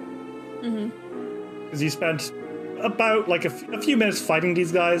 Mm-hmm. Because you spent about like a few minutes fighting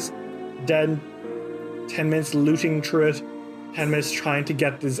these guys, then 10 minutes looting through it, 10 minutes trying to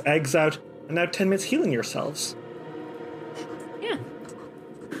get these eggs out, and now 10 minutes healing yourselves. Yeah.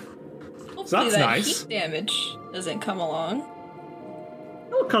 Hopefully that's that nice. heat damage doesn't come along.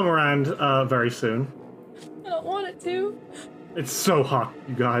 It'll come around very soon. I don't want it to. It's so hot,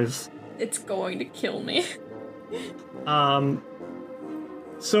 you guys. It's going to kill me.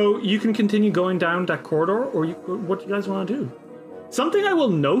 So you can continue going down that corridor, or what do you guys want to do? Something I will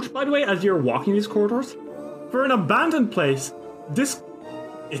note, by the way, as you're walking these corridors, for an abandoned place,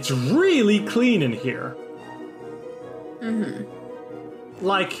 it's really clean in here. Mm-hmm.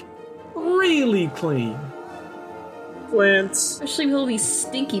 Like, really clean. Flint. Especially with all these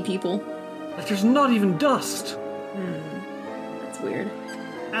stinky people. Like, there's not even dust. That's weird.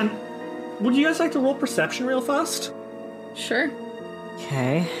 And would you guys like to roll perception real fast? Sure.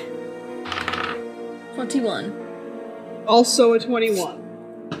 Okay. 21. Also a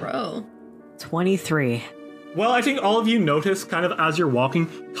 21. Bro. 23. Well, I think all of you notice, kind of as you're walking,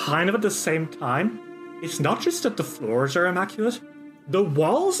 kind of at the same time, it's not just that the floors are immaculate, the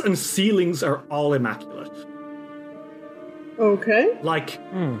walls and ceilings are all immaculate. Okay. Like,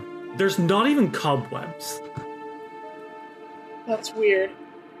 there's not even cobwebs. That's weird.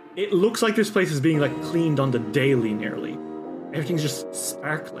 It looks like this place is being, like, cleaned on the daily, nearly. Everything's just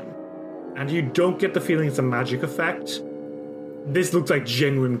sparkling. And you don't get the feeling it's a magic effect. This looks like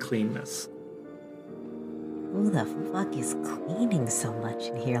genuine cleanness. Who the fuck is cleaning so much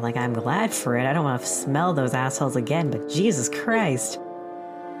in here? Like, I'm glad for it. I don't want to smell those assholes again, but Jesus Christ.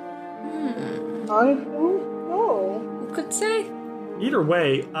 I don't know. Who could say? Either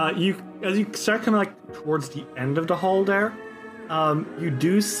way, as you start kind of like towards the end of the hall there, you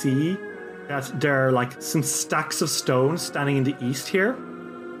do see that there are like some stacks of stones standing in the east here.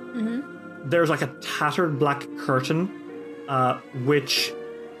 Mm-hmm. There's like a tattered black curtain, which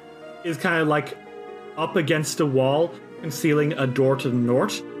is kind of like up against the wall, concealing a door to the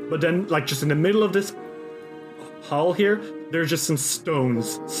north. But then, like just in the middle of this hall here, there's just some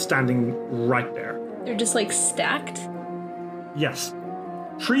stones standing right there. They're just like stacked? Yes.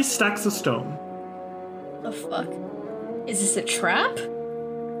 3 stacks of stone. The fuck? Is this a trap?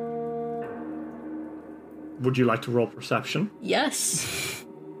 Would you like to roll perception? Yes.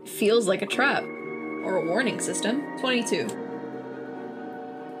 Feels like a trap. Or a warning system. 22.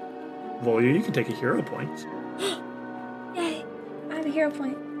 Volio, you can take a hero point. Yay! I have a hero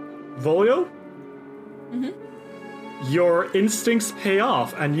point. Volio? Mm-hmm. Your instincts pay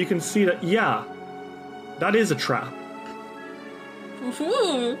off, and you can see that, yeah, that is a trap.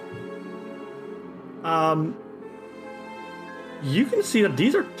 Woohoo! You can see that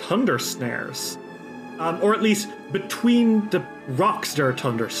these are thunder snares. Or at least between the rocks there are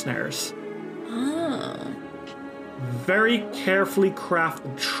thunder snares. Oh. Very carefully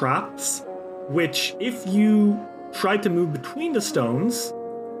crafted traps, which if you tried to move between the stones,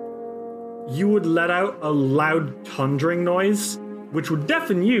 you would let out a loud thundering noise, which would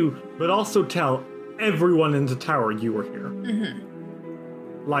deafen you, but also tell everyone in the tower you were here. Mm-hmm.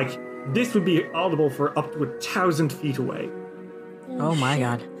 Like, this would be audible for up to 1,000 feet away. Oh my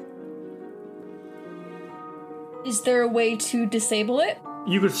god. Is there a way to disable it?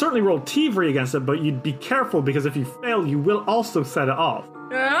 You could certainly roll thievery against it, but you'd be careful because if you fail, you will also set it off.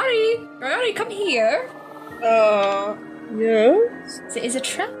 Rory, come here. Yes? There is a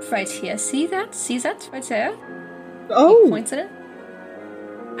trap right here. See that? See that right there? Oh, He points at it.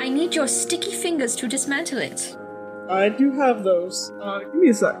 I need your sticky fingers to dismantle it. I do have those. Give me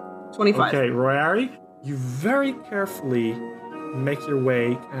a sec. 25. Okay, Royari, you very carefully make your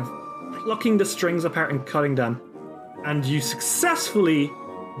way, kind of plucking the strings apart and cutting them, and you successfully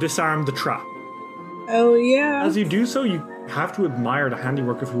disarm the trap. Oh, yeah. As you do so, you have to admire the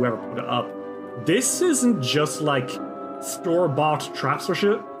handiwork of whoever put it up. This isn't just like store-bought traps or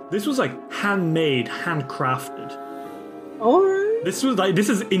shit. This was like handmade, handcrafted. Alright. This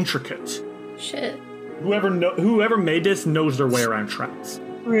is intricate. Shit. Whoever made this knows their way around traps.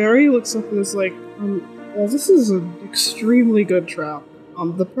 Ryari looks up and is like, well, this is an extremely good trap.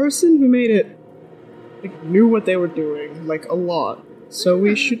 The person who made it, like, knew what they were doing, like, a lot. So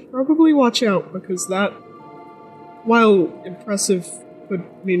we should probably watch out, because that, while impressive, could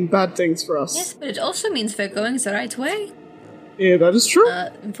mean bad things for us. Yes, but it also means they're going the right way. Yeah, that is true.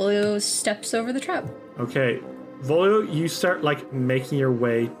 Volio steps over the trap. Okay, Volio, you start, like, making your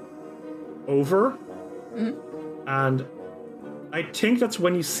way over, and I think that's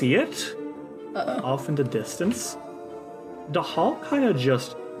when you see it, off in the distance. The hall kind of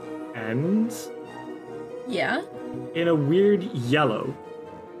just ends Yeah? in a weird yellow.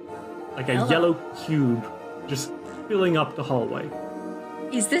 Like a yellow cube just filling up the hallway.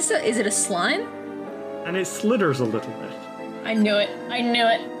 Is it a slime? And it slithers a little bit. I knew it.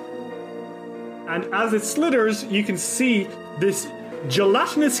 And as it slithers, you can see this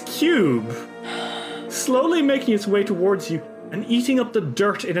gelatinous cube slowly making its way towards you and eating up the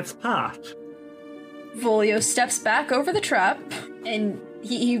dirt in its path. Volio steps back over the trap, and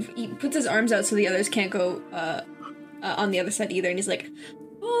he puts his arms out so the others can't go on the other side either, and he's like,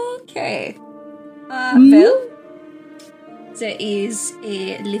 okay. Well, there is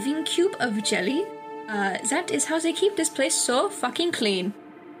a living cube of jelly. That is how they keep this place so fucking clean.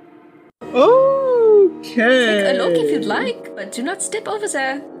 Okay. Take a look if you'd like, but do not step over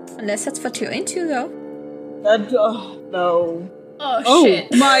there. Unless that's what you're into, though. No. Oh,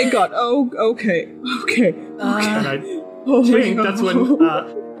 shit. My god. Okay. And I think that's when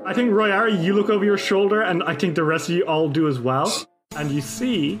I think Royari, you look over your shoulder, and I think the rest of you all do as well, and you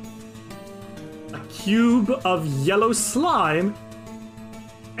see a cube of yellow slime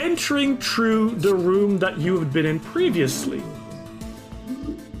entering through the room that you had been in previously.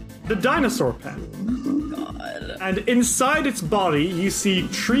 The dinosaur pen. God. And inside its body, you see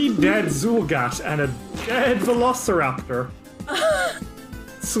 3 dead Zulgat and a dead Velociraptor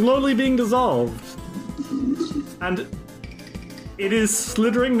slowly being dissolved. And it is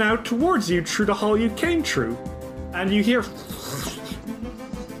slithering now towards you through the hall you came through. And you hear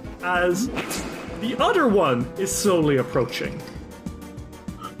as the other one is slowly approaching.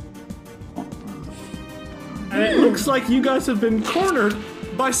 And it looks like you guys have been cornered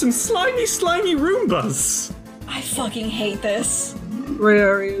by some slimy Roombas. I fucking hate this.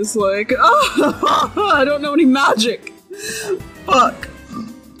 Ryari is like, I don't know any magic. Fuck.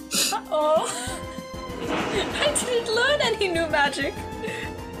 Oh. I didn't learn any new magic.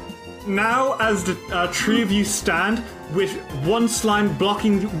 Now, as the 3 of you stand, with one slime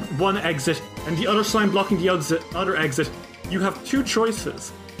blocking one exit and the other slime blocking the other exit, you have 2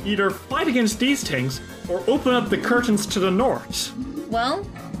 choices. Either fight against these things, or open up the curtains to the north. Well,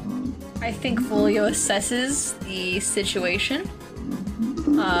 I think Volio assesses the situation,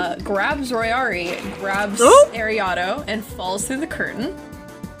 grabs Royari, grabs Ariato, and falls through the curtain.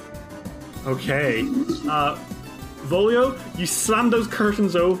 Okay. Volio, you slam those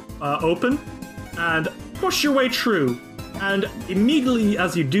curtains open and push your way through. And immediately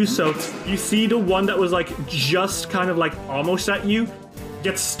as you do so, you see the one that was like just kind of like almost at you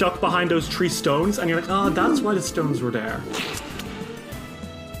get stuck behind those 3 stones, and you're like, that's why the stones were there.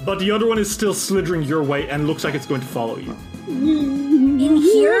 But the other one is still slithering your way and looks like it's going to follow you. In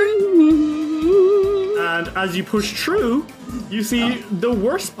here? And as you push through, you see the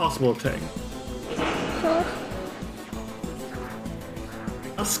worst possible thing.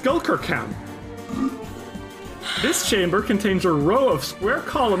 A skulker camp. This chamber contains a row of square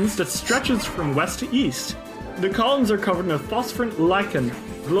columns that stretches from west to east. The columns are covered in a phosphorescent lichen,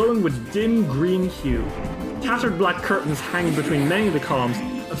 glowing with dim green hue. Tattered black curtains hang between many of the columns,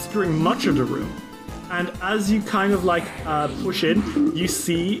 obscuring much of the room. And as you kind of like push in, you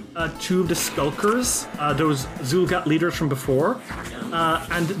see 2 of the skulkers, those Zulgat leaders from before,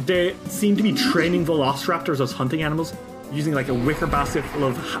 and they seem to be training velociraptors as hunting animals, using like a wicker basket full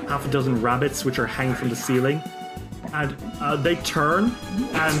of half a dozen rabbits which are hanging from the ceiling. and they turn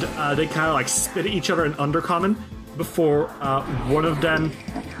and they kind of like spit at each other in Undercommon before one of them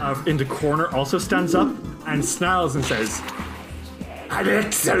in the corner also stands up and snarls and says, "An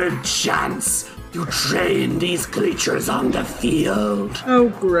excellent chance to train these creatures on the field. Oh,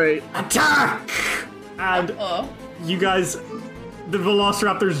 great. Attack!" And you guys, the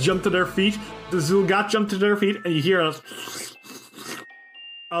Velociraptors jump to their feet, the Zulgat jump to their feet, and you hear of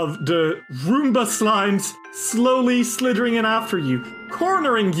the Roomba slimes slowly slithering in after you,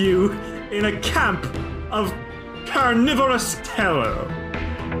 cornering you in a camp of carnivorous terror.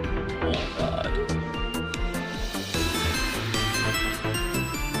 Oh god.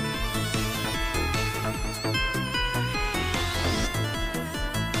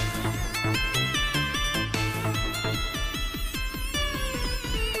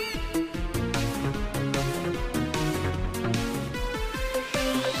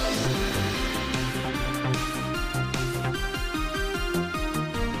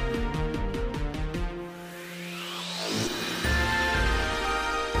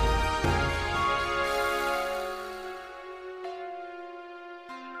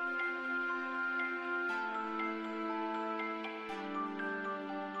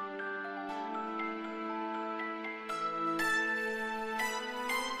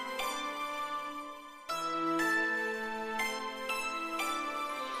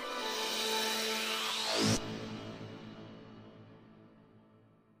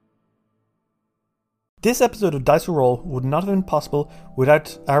 This episode of Dice Will Roll would not have been possible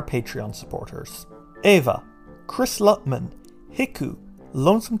without our Patreon supporters. Ava, Chris Lutman, Hiku,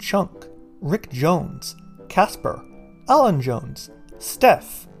 Lonesome Chunk, Rick Jones, Casper, Alan Jones,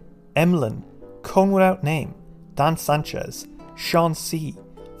 Steph, Emlyn, Cone Without Name, Dan Sanchez, Sean C,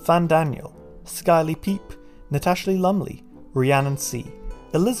 Fan Daniel, Skyly Peep, Natasha Lee Lumley, Rhiannon C,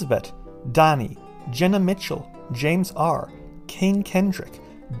 Elizabeth, Danny, Jenna Mitchell, James R, Kane Kendrick,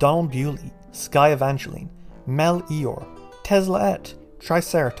 Donald Bewley, Sky Evangeline, Mel Eeyore, Tesla Et,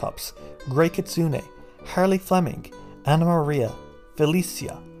 Triceratops, Grey Kitsune, Harley Fleming, Anna Maria,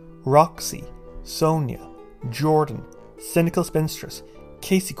 Felicia, Roxy, Sonia, Jordan, Cynical Spinstress,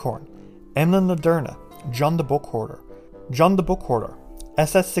 Casey Korn, Emlyn Laderna, John the Book Hoarder,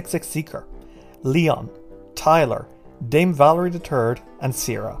 SS66 Seeker, Leon, Tyler, Dame Valerie III, and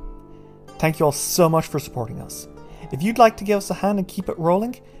Sierra. Thank you all so much for supporting us. If you'd like to give us a hand and keep it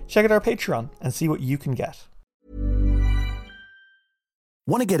rolling, check out our Patreon and see what you can get.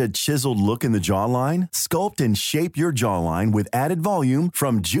 Want to get a chiseled look in the jawline? Sculpt and shape your jawline with added volume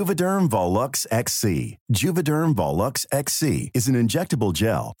from Juvederm Volux XC. Juvederm Volux XC is an injectable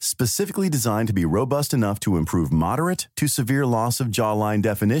gel specifically designed to be robust enough to improve moderate to severe loss of jawline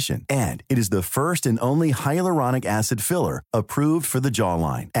definition. And it is the first and only hyaluronic acid filler approved for the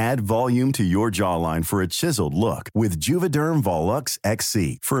jawline. Add volume to your jawline for a chiseled look with Juvederm Volux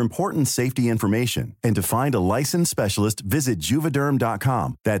XC. For important safety information and to find a licensed specialist, visit juvederm.com.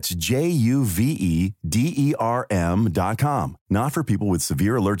 That's JUVEDERM.com. Not for people with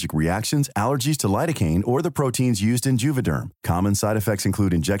severe allergic reactions, allergies to lidocaine, or the proteins used in Juvederm. Common side effects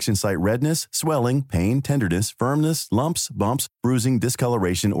include injection site redness, swelling, pain, tenderness, firmness, lumps, bumps, bruising,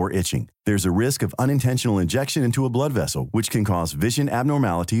 discoloration, or itching. There's a risk of unintentional injection into a blood vessel, which can cause vision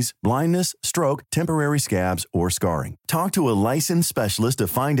abnormalities, blindness, stroke, temporary scabs, or scarring. Talk to a licensed specialist to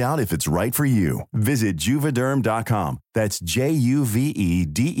find out if it's right for you. Visit Juvederm.com. That's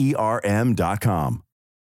JUVEDERM.com.